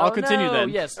 I'll continue then.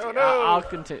 Yes. Oh, no. I'll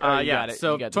continue.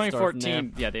 So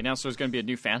 2014, they announced there was going to be a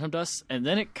new Phantom Dust, and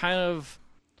then it kind of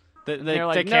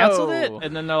they canceled it,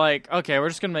 and then they're like, okay, we're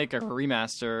just going to make a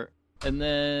remaster, and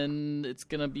then it's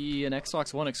going to be an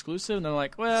Xbox One exclusive, and they're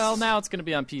like, well, now it's going to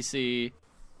be on PC,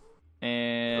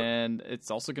 and it's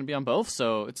also going to be on both.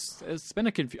 So it's been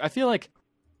I feel like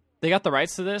they got the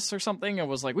rights to this or something, and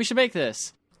was like, we should make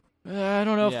this. I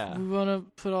don't know if we want to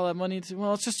put all that money into. Well,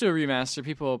 let's just do a remaster.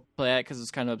 People will play it because it's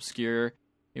kind of obscure.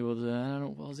 People, I don't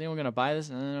know. Well, is anyone gonna buy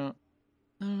this? I don't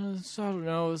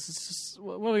know. It's just,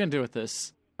 what are we gonna do with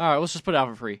this? All right, let's just put it out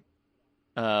for free.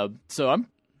 So I'm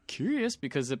curious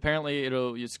because apparently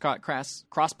it's got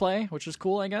crossplay, which is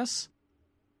cool, I guess.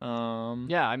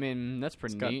 Yeah, I mean that's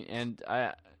pretty neat, and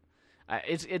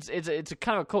it's a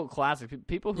kind of a cult classic.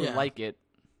 People who like it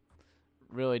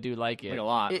really do like it. Like a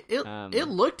lot. It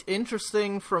looked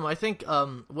interesting from, I think,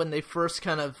 when they first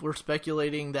kind of were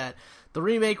speculating that the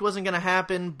remake wasn't going to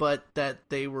happen, but that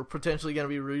they were potentially going to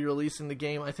be re-releasing the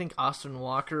game. I think Austin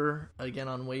Walker, again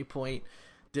on Waypoint,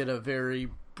 did a very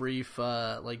brief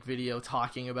video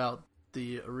talking about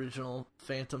the original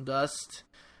Phantom Dust.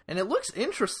 And it looks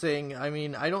interesting. I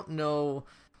mean, I don't know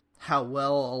how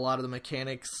well a lot of the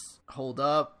mechanics hold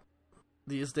up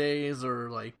these days, or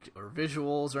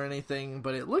visuals or anything,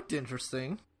 but it looked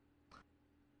interesting.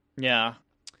 Yeah.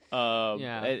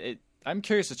 I'm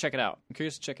curious to check it out.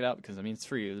 Because I mean it's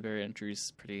free. The barrier entry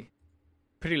is pretty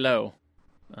low.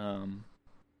 Well,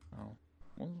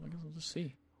 I guess we'll just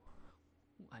see.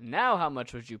 Now, how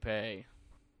much would you pay?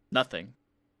 Nothing.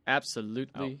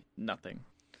 Absolutely nothing.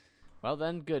 Well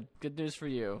then, good news for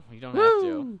you. You don't have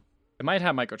to. It might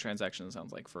have microtransactions, it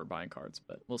sounds like, for buying cards,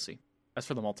 but we'll see. That's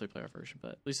for the multiplayer version,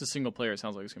 but at least the single player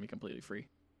sounds like it's going to be completely free.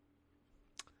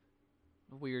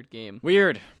 Weird game.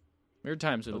 Weird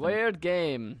times. Weird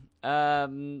game.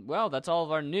 Well, that's all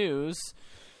of our news.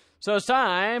 So it's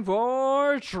time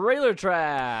for Trailer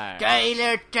Trash.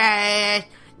 Trailer Trash.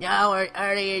 Now we're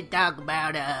earlier talk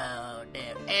about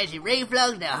the acid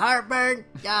reflux, the heartburn.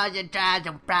 Y'all just try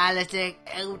some Prilosec,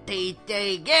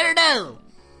 OTC. Get her done.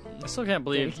 I still can't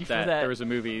believe that there was a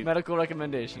movie. Medical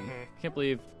recommendation. I can't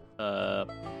believe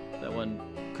that one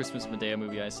Christmas Medea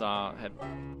movie I saw had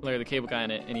Larry the Cable Guy in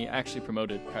it, and he actually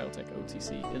promoted Prilosec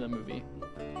OTC in the movie.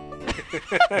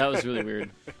 That was really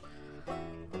weird.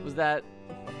 Do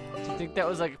you think that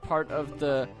was part of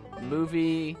the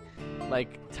movie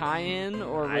tie-in,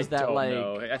 or was that I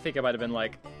don't know. I think it might have been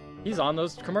he's on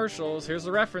those commercials. Here's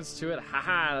a reference to it.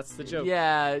 Haha, that's the joke.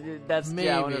 Yeah, that's Maybe.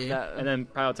 Yeah, I wonder if that, And then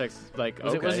Pyrotech's like,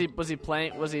 okay. was he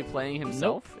playing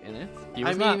himself in it? He I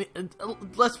was not. mean,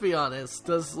 let's be honest.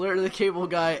 Does Larry the Cable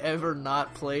Guy ever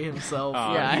not play himself?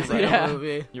 Oh, Yeah, when he's in yeah. a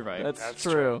movie? You're right. That's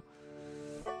true. true.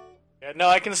 Yeah, no,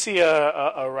 I can see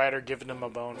a writer giving him a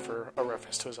bone for a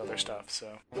reference to his other stuff. So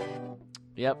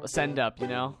Yep, a send up,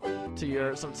 to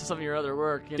your some of your other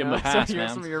work, Give him a pass, man.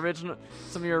 some of your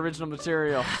original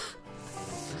material.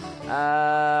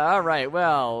 All right.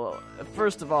 Well,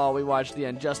 first of all, we watched the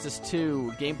Injustice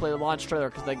 2 gameplay launch trailer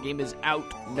because that game is out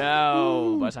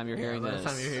now. By the time you're hearing By this, the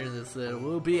time you're hearing this, it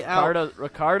will be out.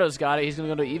 Ricardo's got it. He's gonna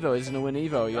go to Evo. He's gonna win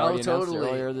Evo. You already announced totally.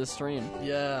 it earlier this stream.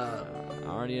 Yeah.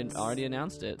 Already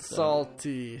announced it. So.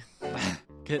 Salty.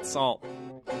 Get salt.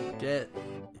 Get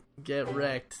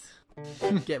wrecked.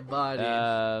 Get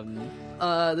bodied.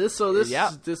 This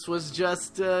was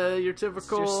just your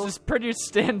typical. It's pretty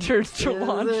standard to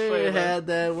launch They trailer. had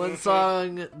that one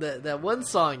song, that one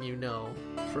song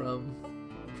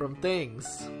from Things.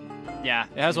 Yeah,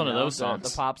 it has one of those songs.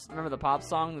 The pops. Remember the pop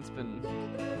song that's been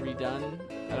redone?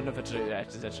 I don't know if it's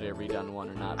actually a redone one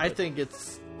or not. I but- think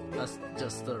it's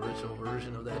just the original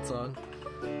version of that song.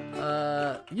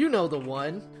 You know the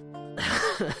one.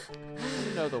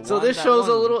 So this shows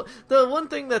a little. The one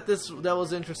thing that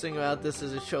was interesting about this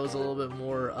is it shows a little bit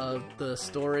more of the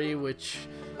story, which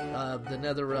the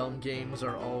NetherRealm games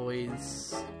are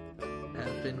always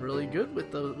have been really good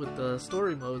with the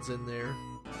story modes in there.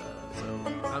 So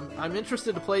I'm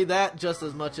interested to play that just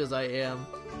as much as I am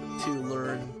to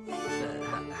learn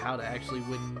how to actually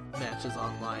win matches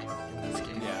online in this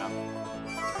game. Yeah.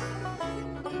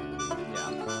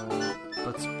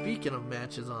 But speaking of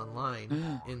matches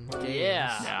online in games,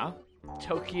 Yeah.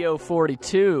 Tokyo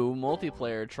 42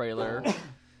 multiplayer trailer.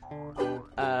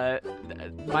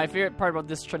 My favorite part about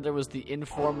this trailer was the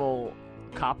informal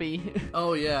copy.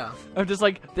 Oh yeah. I'm just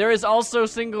like, there is also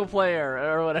single player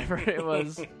or whatever it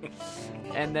was.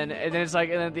 and then it's like,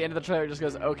 and then at the end of the trailer it just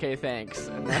goes, okay, thanks.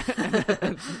 And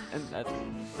that's,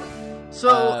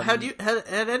 So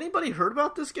had anybody heard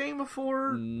about this game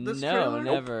before this no, trailer?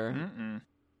 never. Mm-mm.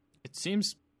 It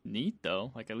seems neat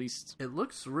though. Like at least It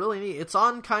looks really neat. It's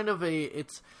on kind of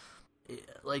it's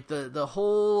like the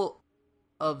whole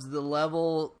of the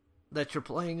level that you're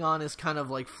playing on is kind of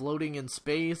like floating in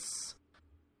space,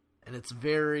 and it's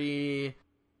very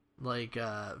like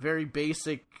very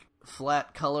basic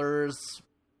flat colors,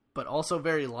 but also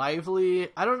very lively.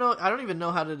 I don't even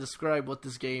know how to describe what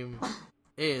this game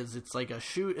is. It's like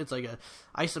it's like a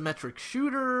isometric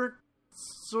shooter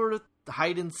sort of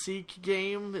hide and seek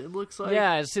game. It looks like.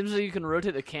 Yeah, it seems like you can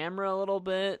rotate the camera a little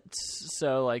bit,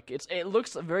 so like it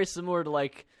looks very similar to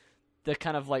like the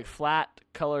kind of like flat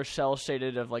color shell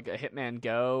shaded of like a Hitman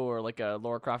Go or like a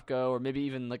Lara Croft Go or maybe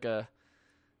even like a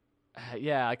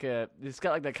it's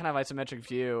got like that kind of isometric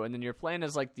view, and then you're playing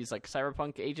as like these like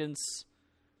cyberpunk agents.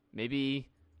 Maybe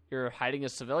you're hiding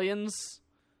as civilians.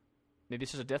 Maybe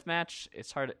it's just a deathmatch.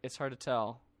 It's hard to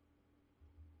tell.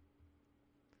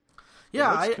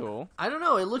 Yeah, It looks cool. I don't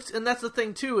know. It looks, and that's the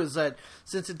thing too, is that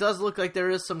since it does look like there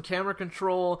is some camera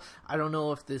control, I don't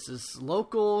know if this is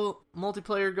local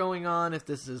multiplayer going on, if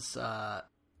this is online.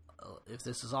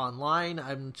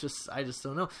 I just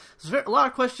don't know. There's a lot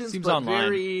of questions, Seems but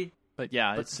online. But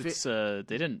yeah, but it's they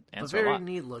didn't but answer a very lot.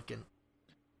 neat looking.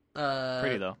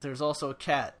 Pretty though. There's also a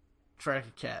cat. Track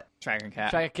a cat. Tracking cat.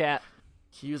 Track a cat.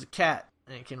 You use a cat,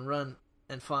 and it can run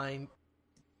and find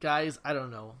guys. I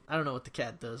don't know what the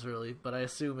cat does really, but I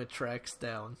assume it tracks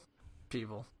down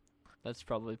people. That's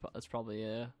probably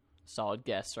a solid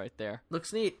guess right there.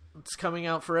 Looks neat. It's coming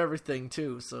out for everything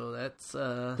too, so that's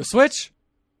The Switch.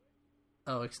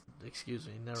 Oh, excuse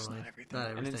me. Never mind. not everything. Not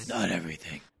And everything. it's Not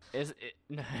everything. Is it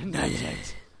not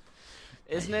yet?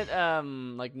 Isn't it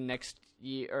like next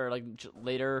year or like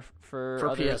later for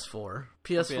other- PS4?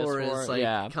 PS4 is like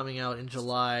yeah. coming out in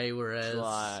July, whereas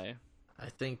July? I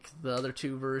think the other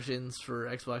two versions for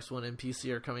Xbox One and PC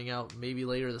are coming out maybe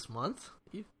later this month.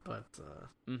 But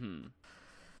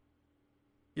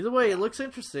either way, it looks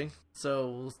interesting.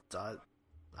 So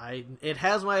it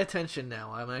has my attention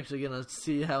now. I'm actually gonna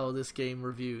see how this game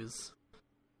reviews.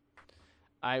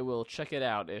 I will check it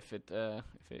out if it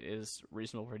is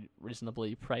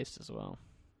reasonably priced as well.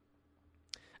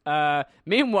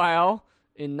 Meanwhile,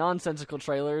 in nonsensical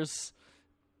trailers,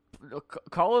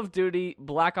 Call of Duty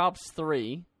Black Ops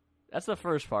 3. That's the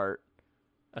first part.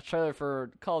 A trailer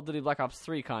for Call of Duty Black Ops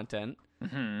 3 content.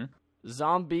 Mm-hmm.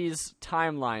 Zombies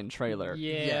timeline trailer.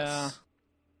 Yeah. Yes.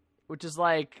 Which is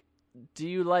like, do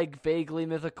you like vaguely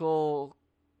mythical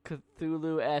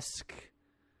Cthulhu-esque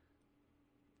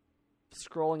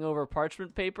scrolling over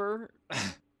parchment paper.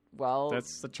 Well,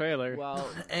 That's the trailer. well,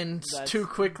 And That's- too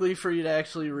quickly for you to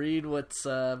actually read what's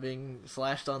being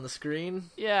flashed on the screen.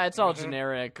 yeah, it's all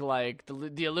generic. Like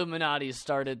the Illuminati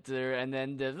started there, and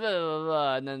then the blah, blah,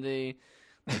 blah, and then the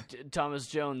Thomas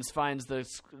Jones finds the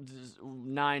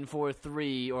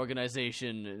 943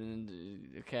 organization.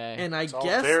 And, okay, And I It's all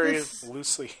guess very this...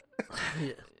 loosely.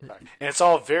 Yeah. And it's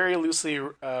all very loosely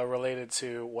related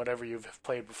to whatever you've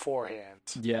played beforehand.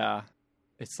 Yeah.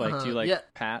 It's like, do you like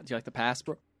Yeah. do you like the past,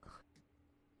 bro?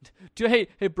 hey,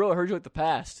 bro, I heard you like the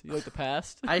past. You like the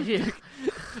past? I hear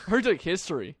heard you like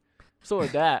history. So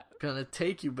like that. gonna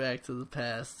take you back to the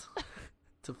past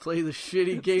to play the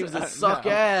shitty games that suck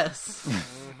No. ass.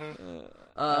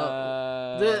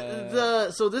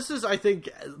 So this is, I think,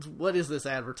 what is this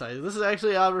advertising? This is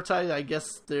actually advertising. I guess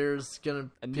there's gonna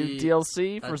A be new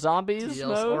DLC for a zombies DLC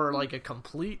mode? or like a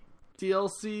complete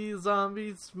DLC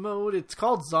zombies mode. It's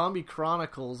called Zombie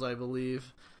Chronicles, I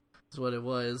believe, is what it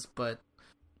was. But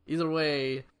either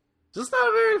way, just not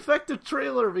a very effective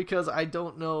trailer because I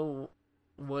don't know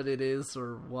what it is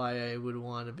or why I would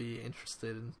want to be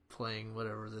interested in playing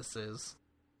whatever this is.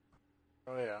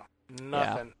 Oh yeah,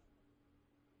 nothing.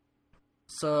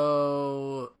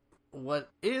 So, what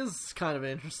is kind of an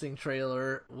interesting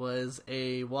trailer was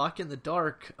a Walk in the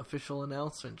Dark official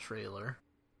announcement trailer.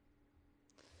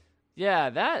 Yeah,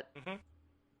 that. Mhm.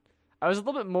 I was a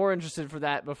little bit more interested for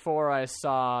that before I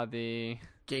saw the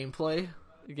Gameplay.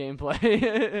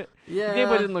 gameplay. Yeah. The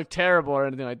gameplay didn't look terrible or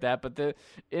anything like that, but the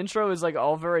intro is like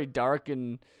all very dark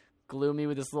and gloomy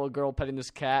with this little girl petting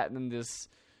this cat and then this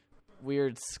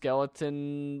weird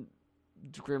skeleton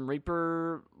Grim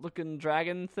Reaper looking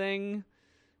dragon thing.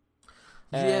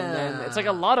 And then it's like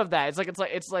a lot of that.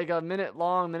 It's like a minute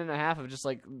long, minute and a half of just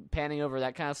like panning over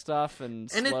that kind of stuff and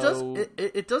slow. And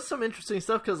it does some interesting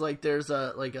stuff because like there's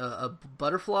a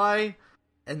butterfly,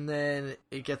 and then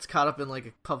it gets caught up in like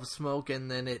a puff of smoke,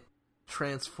 and then it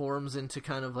transforms into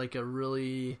kind of like a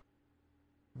really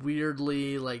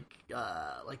weirdly like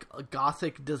a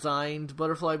gothic designed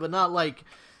butterfly, but not like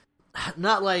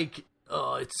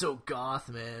oh, it's so goth,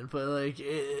 man. But like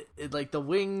it like the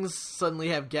wings suddenly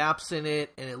have gaps in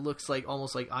it, and it looks like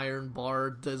almost like Iron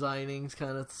Bar designings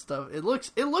kind of stuff. It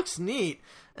looks neat,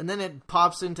 and then it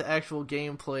pops into actual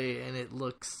gameplay, and it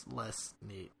looks less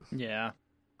neat. Yeah.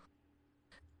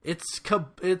 It's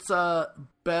a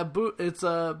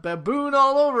baboon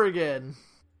all over again.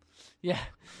 Yeah.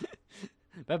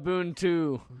 Baboon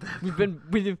 2. We've been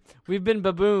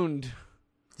babooned.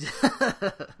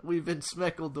 We've been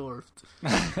Smeckledorfed.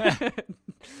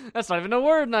 That's not even a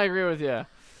word, and I agree with you.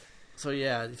 So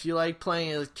yeah, if you like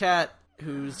playing as a cat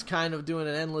who's kind of doing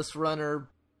an endless runner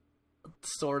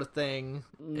sort of thing,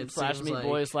 it Slash seems Meat like,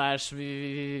 Boy slash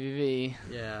VVVV.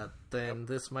 yeah, then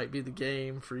this might be the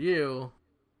game for you.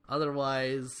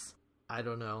 Otherwise, I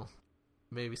don't know.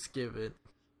 Maybe skip it.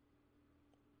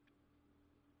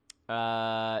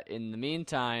 In the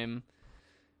meantime,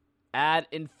 Ad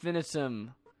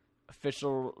Infinitum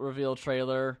official reveal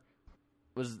trailer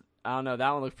was, I don't know, that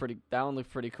one looked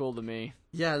pretty cool to me.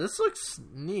 Yeah, this looks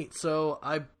neat. So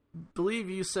I believe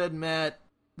you said, Matt,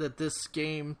 that this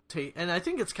game and I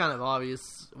think it's kind of obvious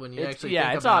when you actually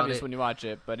think it's about obvious it. when you watch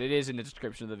it, but it is in the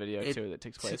description of the video too. That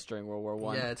takes place during World War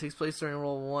One. Yeah, it takes place during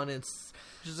World War I. It's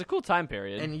which is a cool time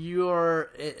period. and you're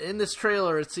in this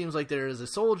trailer. It seems like there is a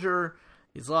soldier.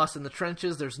 He's lost in the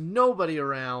trenches. There's nobody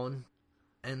around,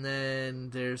 and then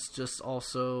there's just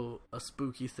also a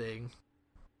spooky thing.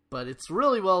 But it's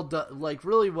really well done, like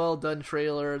really well done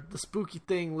trailer. The spooky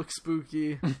thing looks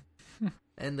spooky,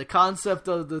 and the concept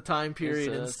of the time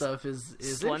period and stuff is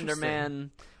Slender interesting.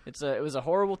 Man. It was a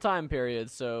horrible time period,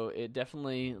 so it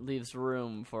definitely leaves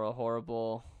room for a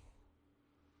horrible.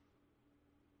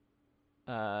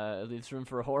 It leaves room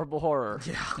for a horrible horror.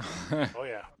 Yeah. Oh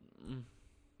yeah.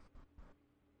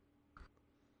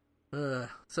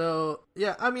 So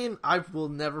yeah, I mean, I will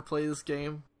never play this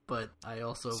game, but I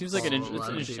also Seems like follow a it's lot an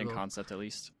of interesting people concept, at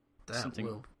least. that something-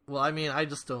 will. Well, I mean, I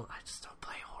just don't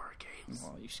play horror games.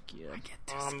 Oh, you scared? I get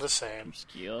too I'm the same. You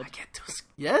scared? I get too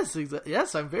yes,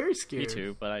 yes, I'm very scared. Me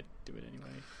too, but I do it anyway.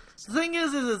 The thing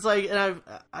is it's like, and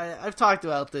I've talked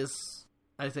about this,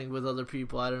 I think, with other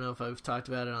people. I don't know if I've talked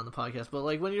about it on the podcast, but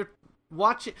like when you're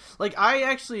watching, like I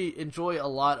actually enjoy a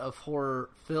lot of horror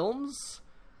films,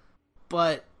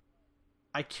 but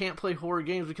I can't play horror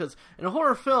games because in a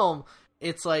horror film,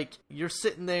 it's like you're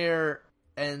sitting there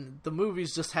and the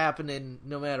movie's just happening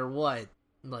no matter what.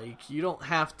 Like, you don't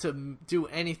have to do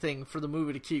anything for the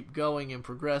movie to keep going and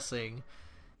progressing.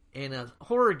 In a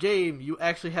horror game, you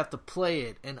actually have to play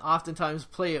it, and oftentimes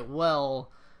play it well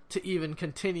to even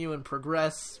continue and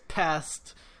progress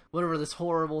past whatever this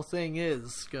horrible thing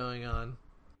is going on.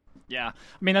 Yeah,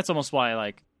 I mean that's almost why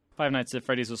like Five Nights at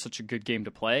Freddy's was such a good game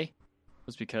to play,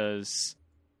 was because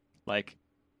like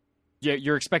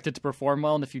you're expected to perform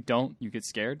well, and if you don't, you get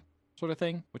scared, sort of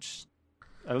thing. Which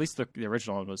at least the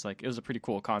original one was like, it was a pretty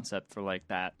cool concept for like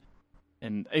that.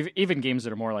 And even games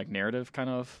that are more like narrative kind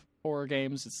of horror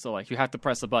games, it's still like you have to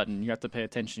press a button, you have to pay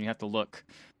attention, you have to look.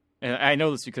 And I know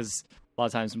this because a lot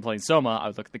of times when playing Soma, I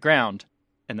would look at the ground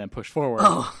and then push forward.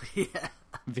 Oh, yeah.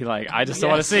 Be like, I just don't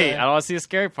want to see. I don't want to see a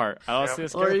scary part. I don't want to see a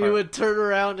scary Or part. you would turn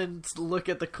around and look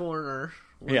at the corner.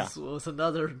 Yeah. Was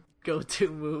another go-to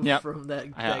move from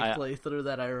that playthrough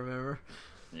that I remember.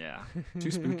 Yeah,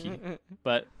 too spooky.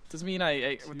 But doesn't mean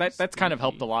that's kind of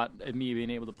helped a lot in me being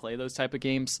able to play those type of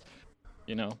games.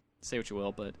 You know, say what you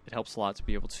will, but it helps a lot to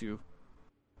be able to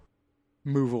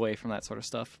move away from that sort of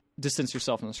stuff. Distance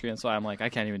yourself from the screen. That's why I'm like, I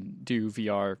can't even do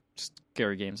VR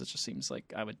scary games. It just seems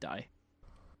like I would die.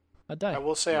 I'd die. I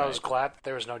will say I was glad that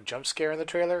there was no jump scare in the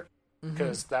trailer,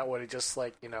 because that would have just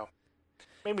like, you know,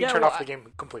 made me turn off the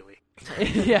game completely.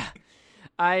 Yeah.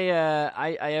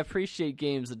 I appreciate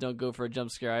games that don't go for a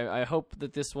jump scare. I hope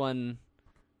that this one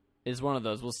is one of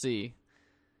those. We'll see.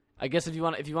 I guess if you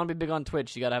want to be big on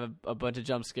Twitch, you gotta have a bunch of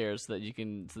jump scares so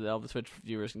that all the Twitch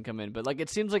viewers can come in. But like, it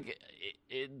seems like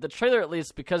the trailer, at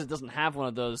least because it doesn't have one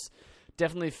of those,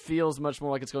 definitely feels much more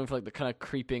like it's going for like the kind of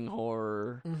creeping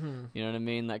horror. You know what I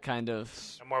mean? That kind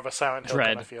of more of a Silent Hill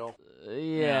kind of feel.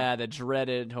 Yeah, the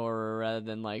dreaded horror rather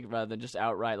than just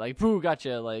outright like "boo,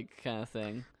 gotcha" like kind of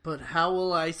thing. But how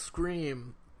will I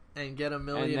scream and get 1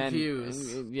 million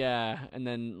views? Yeah, and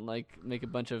then like make a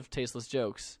bunch of tasteless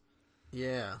jokes.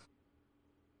 Yeah.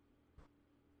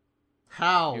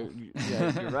 How?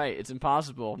 You're right. It's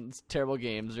impossible. It's a terrible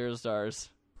game. 0 stars.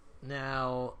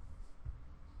 Now,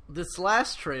 this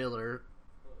last trailer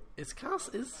is kind of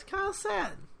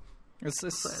sad. It's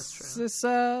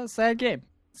a sad game.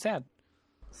 Sad.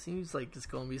 Seems like it's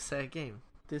going to be a sad game.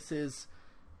 This is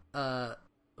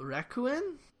Rakuen?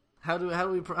 How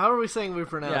are we saying we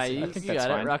pronounce it? Yeah, I think you that's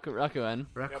got fine. it. Rakuen.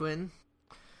 Rakuen.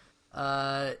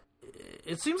 Yep.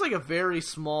 It seems like a very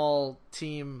small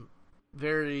team,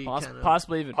 very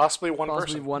possibly one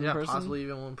person. Possibly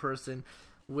even one person.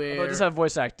 Where they just have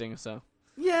voice acting, so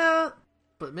yeah.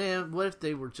 But man, what if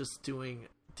they were just doing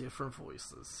different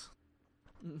voices?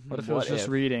 What if it was just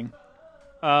reading?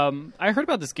 I heard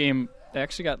about this game. They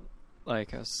actually got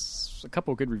like a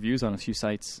couple of good reviews on a few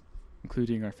sites,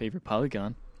 including our favorite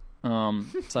Polygon.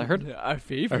 So I heard our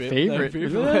favorite. Is it our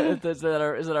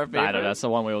favorite? I don't know. That's the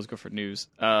one we always go for news.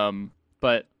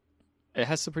 But it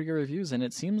has some pretty good reviews, and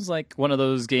it seems like one of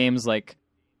those games. Like,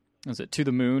 was it To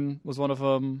the Moon? Was one of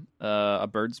them a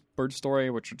bird story,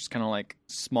 which are just kind of like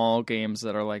small games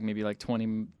that are like maybe like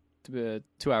 2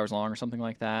 hours long or something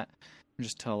like that, and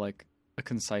just tell like a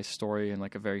concise story and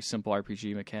like a very simple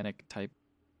RPG mechanic type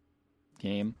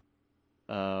game.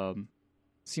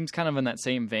 Seems kind of in that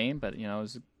same vein, but you know,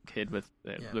 as a kid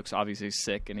looks obviously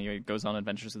sick, and he goes on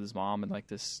adventures with his mom and like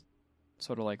this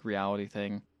sort of like reality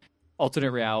thing,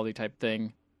 alternate reality type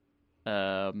thing.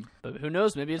 But who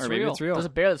knows? Maybe it's real. There's a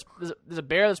bear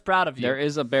that's proud of you. There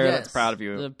is a bear that's proud of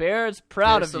you. The bear is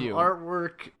proud of you.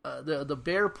 Artwork. The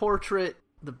bear portrait.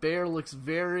 The bear looks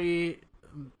very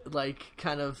like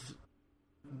kind of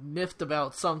miffed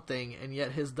about something, and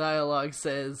yet his dialogue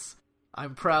says,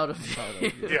 "I'm proud of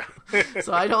you." Yeah.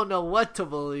 So I don't know what to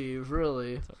believe,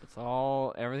 really.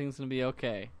 So everything's gonna be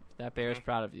okay. That bear is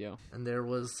proud of you. And there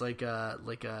was like a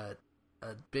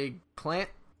big plant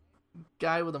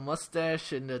guy with a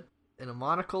mustache and a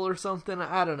monocle or something.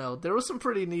 I don't know. There was some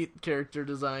pretty neat character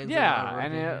designs. Yeah,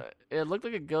 and it looked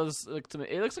like it looks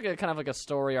like a kind of like a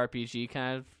story RPG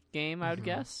kind of game, I would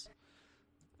guess.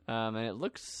 And it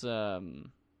looks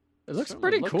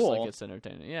pretty cool. Like it's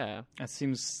entertaining. Yeah, that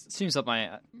seems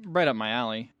right up my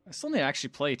alley. I still need to actually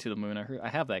play To the Moon. I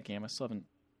have that game. I still haven't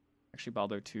actually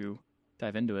bothered to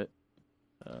dive into it.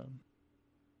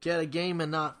 Get a game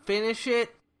and not finish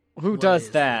it. Who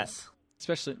does that? This?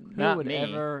 Especially who not would me.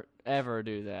 ever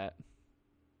do that?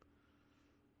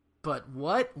 But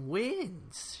what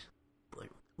wins? What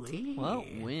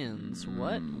wins?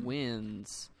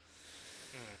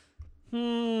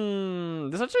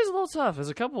 This actually is a little tough. There's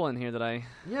a couple in here that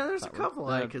there's a couple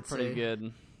I could pretty say.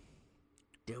 good.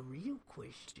 The real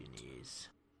question is,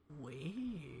 where?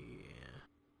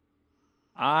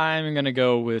 I'm gonna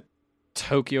go with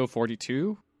Tokyo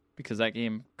 42 because that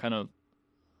game kind of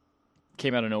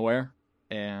came out of nowhere,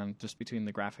 and just between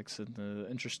the graphics and the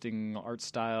interesting art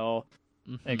style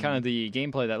and kind of the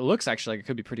gameplay that looks actually like it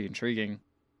could be pretty intriguing,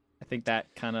 I think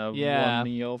that kind of won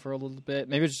me over a little bit.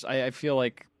 Maybe just I feel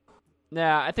like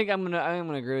Yeah, I think I'm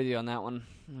gonna agree with you on that one.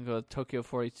 I'm gonna go with Tokyo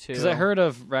 42. Because I heard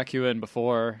of Raccoon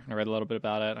before. I read a little bit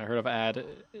about it. I heard of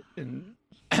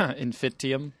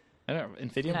Infinitum. I don't know,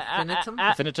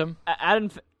 Infinitum?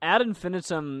 Ad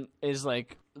Infinitum is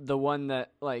like the one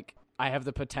that like I have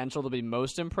the potential to be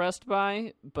most impressed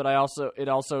by, but it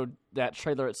also that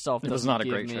trailer itself. It was not a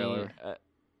great trailer.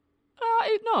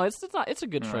 No, it's not. It's a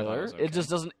good trailer. Okay. It just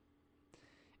doesn't.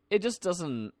 It just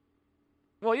doesn't.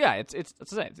 Well, yeah,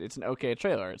 it's an okay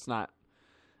trailer. It's not.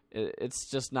 It's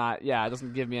just not. Yeah, it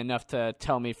doesn't give me enough to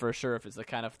tell me for sure if it's the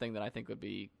kind of thing that I think would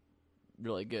be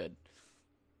really good.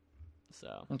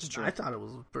 So That's true. I thought it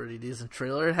was a pretty decent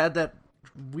trailer. It had that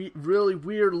really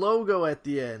weird logo at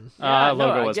the end.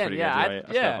 Logo was pretty good. Yeah, Right? I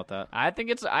forgot about that. I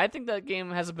think that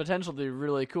game has a potential to be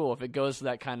really cool if it goes for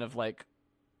that kind of like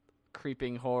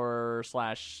creeping horror /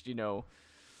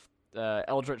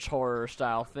 eldritch horror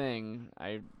style thing.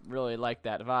 I really like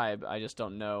that vibe. I just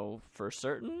don't know for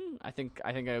certain. I think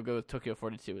I'll go with Tokyo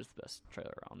 42 as the best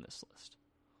trailer on this list.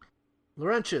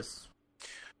 Laurentius.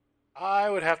 I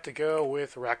would have to go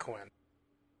with Raccoon.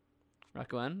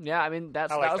 Raccoon? Yeah, I mean that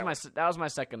was my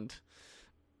second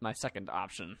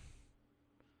option.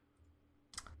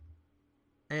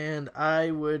 And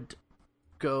I would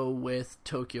go with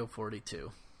Tokyo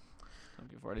 42.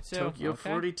 Tokyo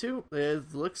 42.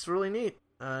 It looks really neat.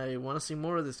 I want to see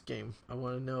more of this game. I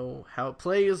want to know how it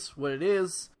plays, what it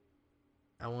is.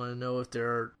 I want to know if there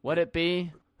are... What it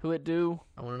be? Who it do?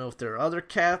 I want to know if there are other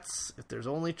cats, if there's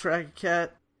only Track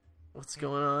Cat. What's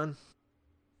going on?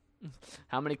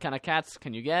 How many kind of cats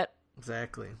can you get?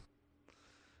 Exactly.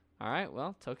 All right,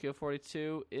 well, Tokyo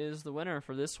 42 is the winner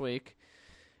for this week.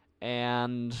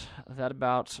 And that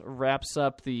about wraps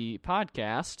up the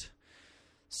podcast.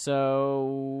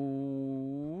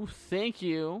 So, thank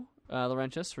you,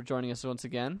 Laurentius, for joining us once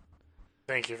again.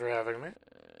 Thank you for having me.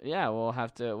 Yeah, we'll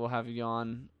have you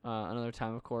on another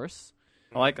time, of course.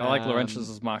 I like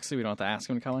Laurentius' moxie. We don't have to ask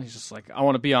him to come on. He's just like, I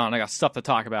want to be on. I got stuff to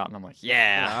talk about. And I'm like,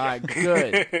 yeah. All right,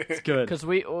 good. It's good. Because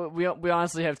we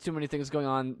honestly have too many things going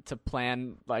on to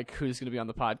plan, like, who's going to be on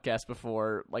the podcast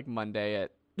before, like, Monday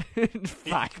at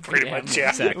 5 Pretty p.m. much,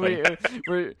 yeah. Exactly.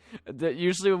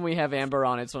 Usually when we have Amber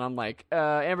on, it's when I'm like,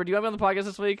 Amber, do you want me on the podcast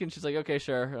this week? And she's like, okay,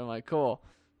 sure. And I'm like, cool.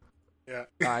 Yeah.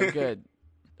 All right, good.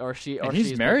 Or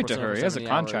he's married to her. He has a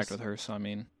contract hours. with her, so I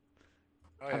mean...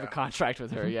 Oh, I have a contract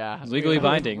with her, yeah. It's legally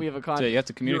binding. We have a So contract. you have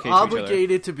to communicate You're to each other.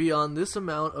 obligated to be on this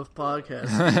amount of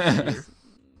podcasts.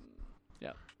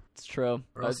 Yeah, it's true.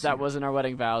 Or else That you're- wasn't our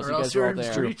wedding vows. Or You else guys were you're all in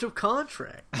there. breach of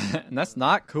contract. And that's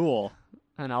not cool.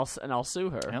 And I'll sue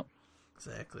her. Yep.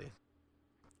 Exactly.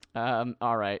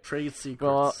 All right. Trade secrets.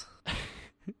 Well-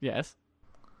 Yes.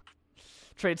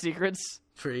 Trade secrets.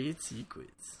 Trade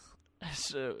secrets.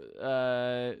 So,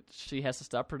 she has to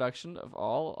stop production of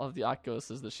all of the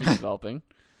Octoses that she's developing.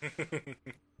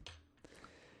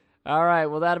 All right,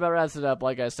 well, that about wraps it up.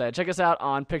 Like I said, check us out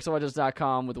on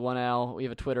pixellegends.com with 1L. We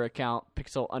have a Twitter account,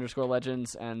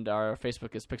 pixel_legends, and our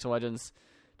Facebook is Pixel Legends.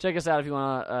 Check us out if you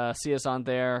want to see us on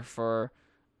there for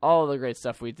all of the great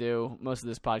stuff we do. Most of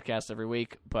this podcast every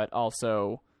week, but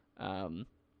also some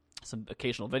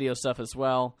occasional video stuff as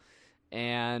well.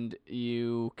 And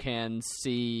you can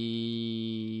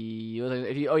see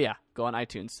if you go on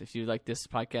iTunes. If you like this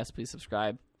podcast, please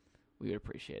subscribe. We would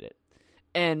appreciate it.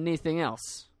 Anything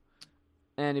else?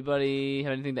 Anybody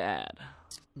have anything to add?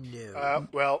 No.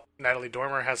 Well, Natalie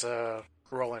Dormer has a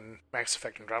role in Mass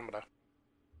Effect Andromeda.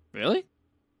 Really?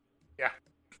 Yeah.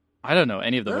 I don't know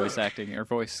any of the voice acting or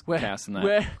voice cast in that.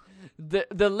 Where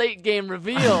the late game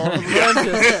reveal. He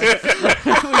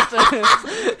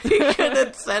could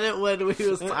have said it when we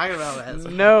was talking about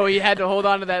that. No, he had to hold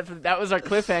on to that. That was our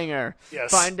cliffhanger.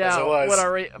 Yes, Find as out it was.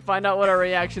 what our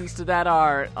reactions to that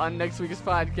are on next week's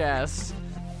podcast.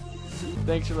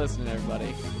 Thanks for listening,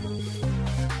 everybody.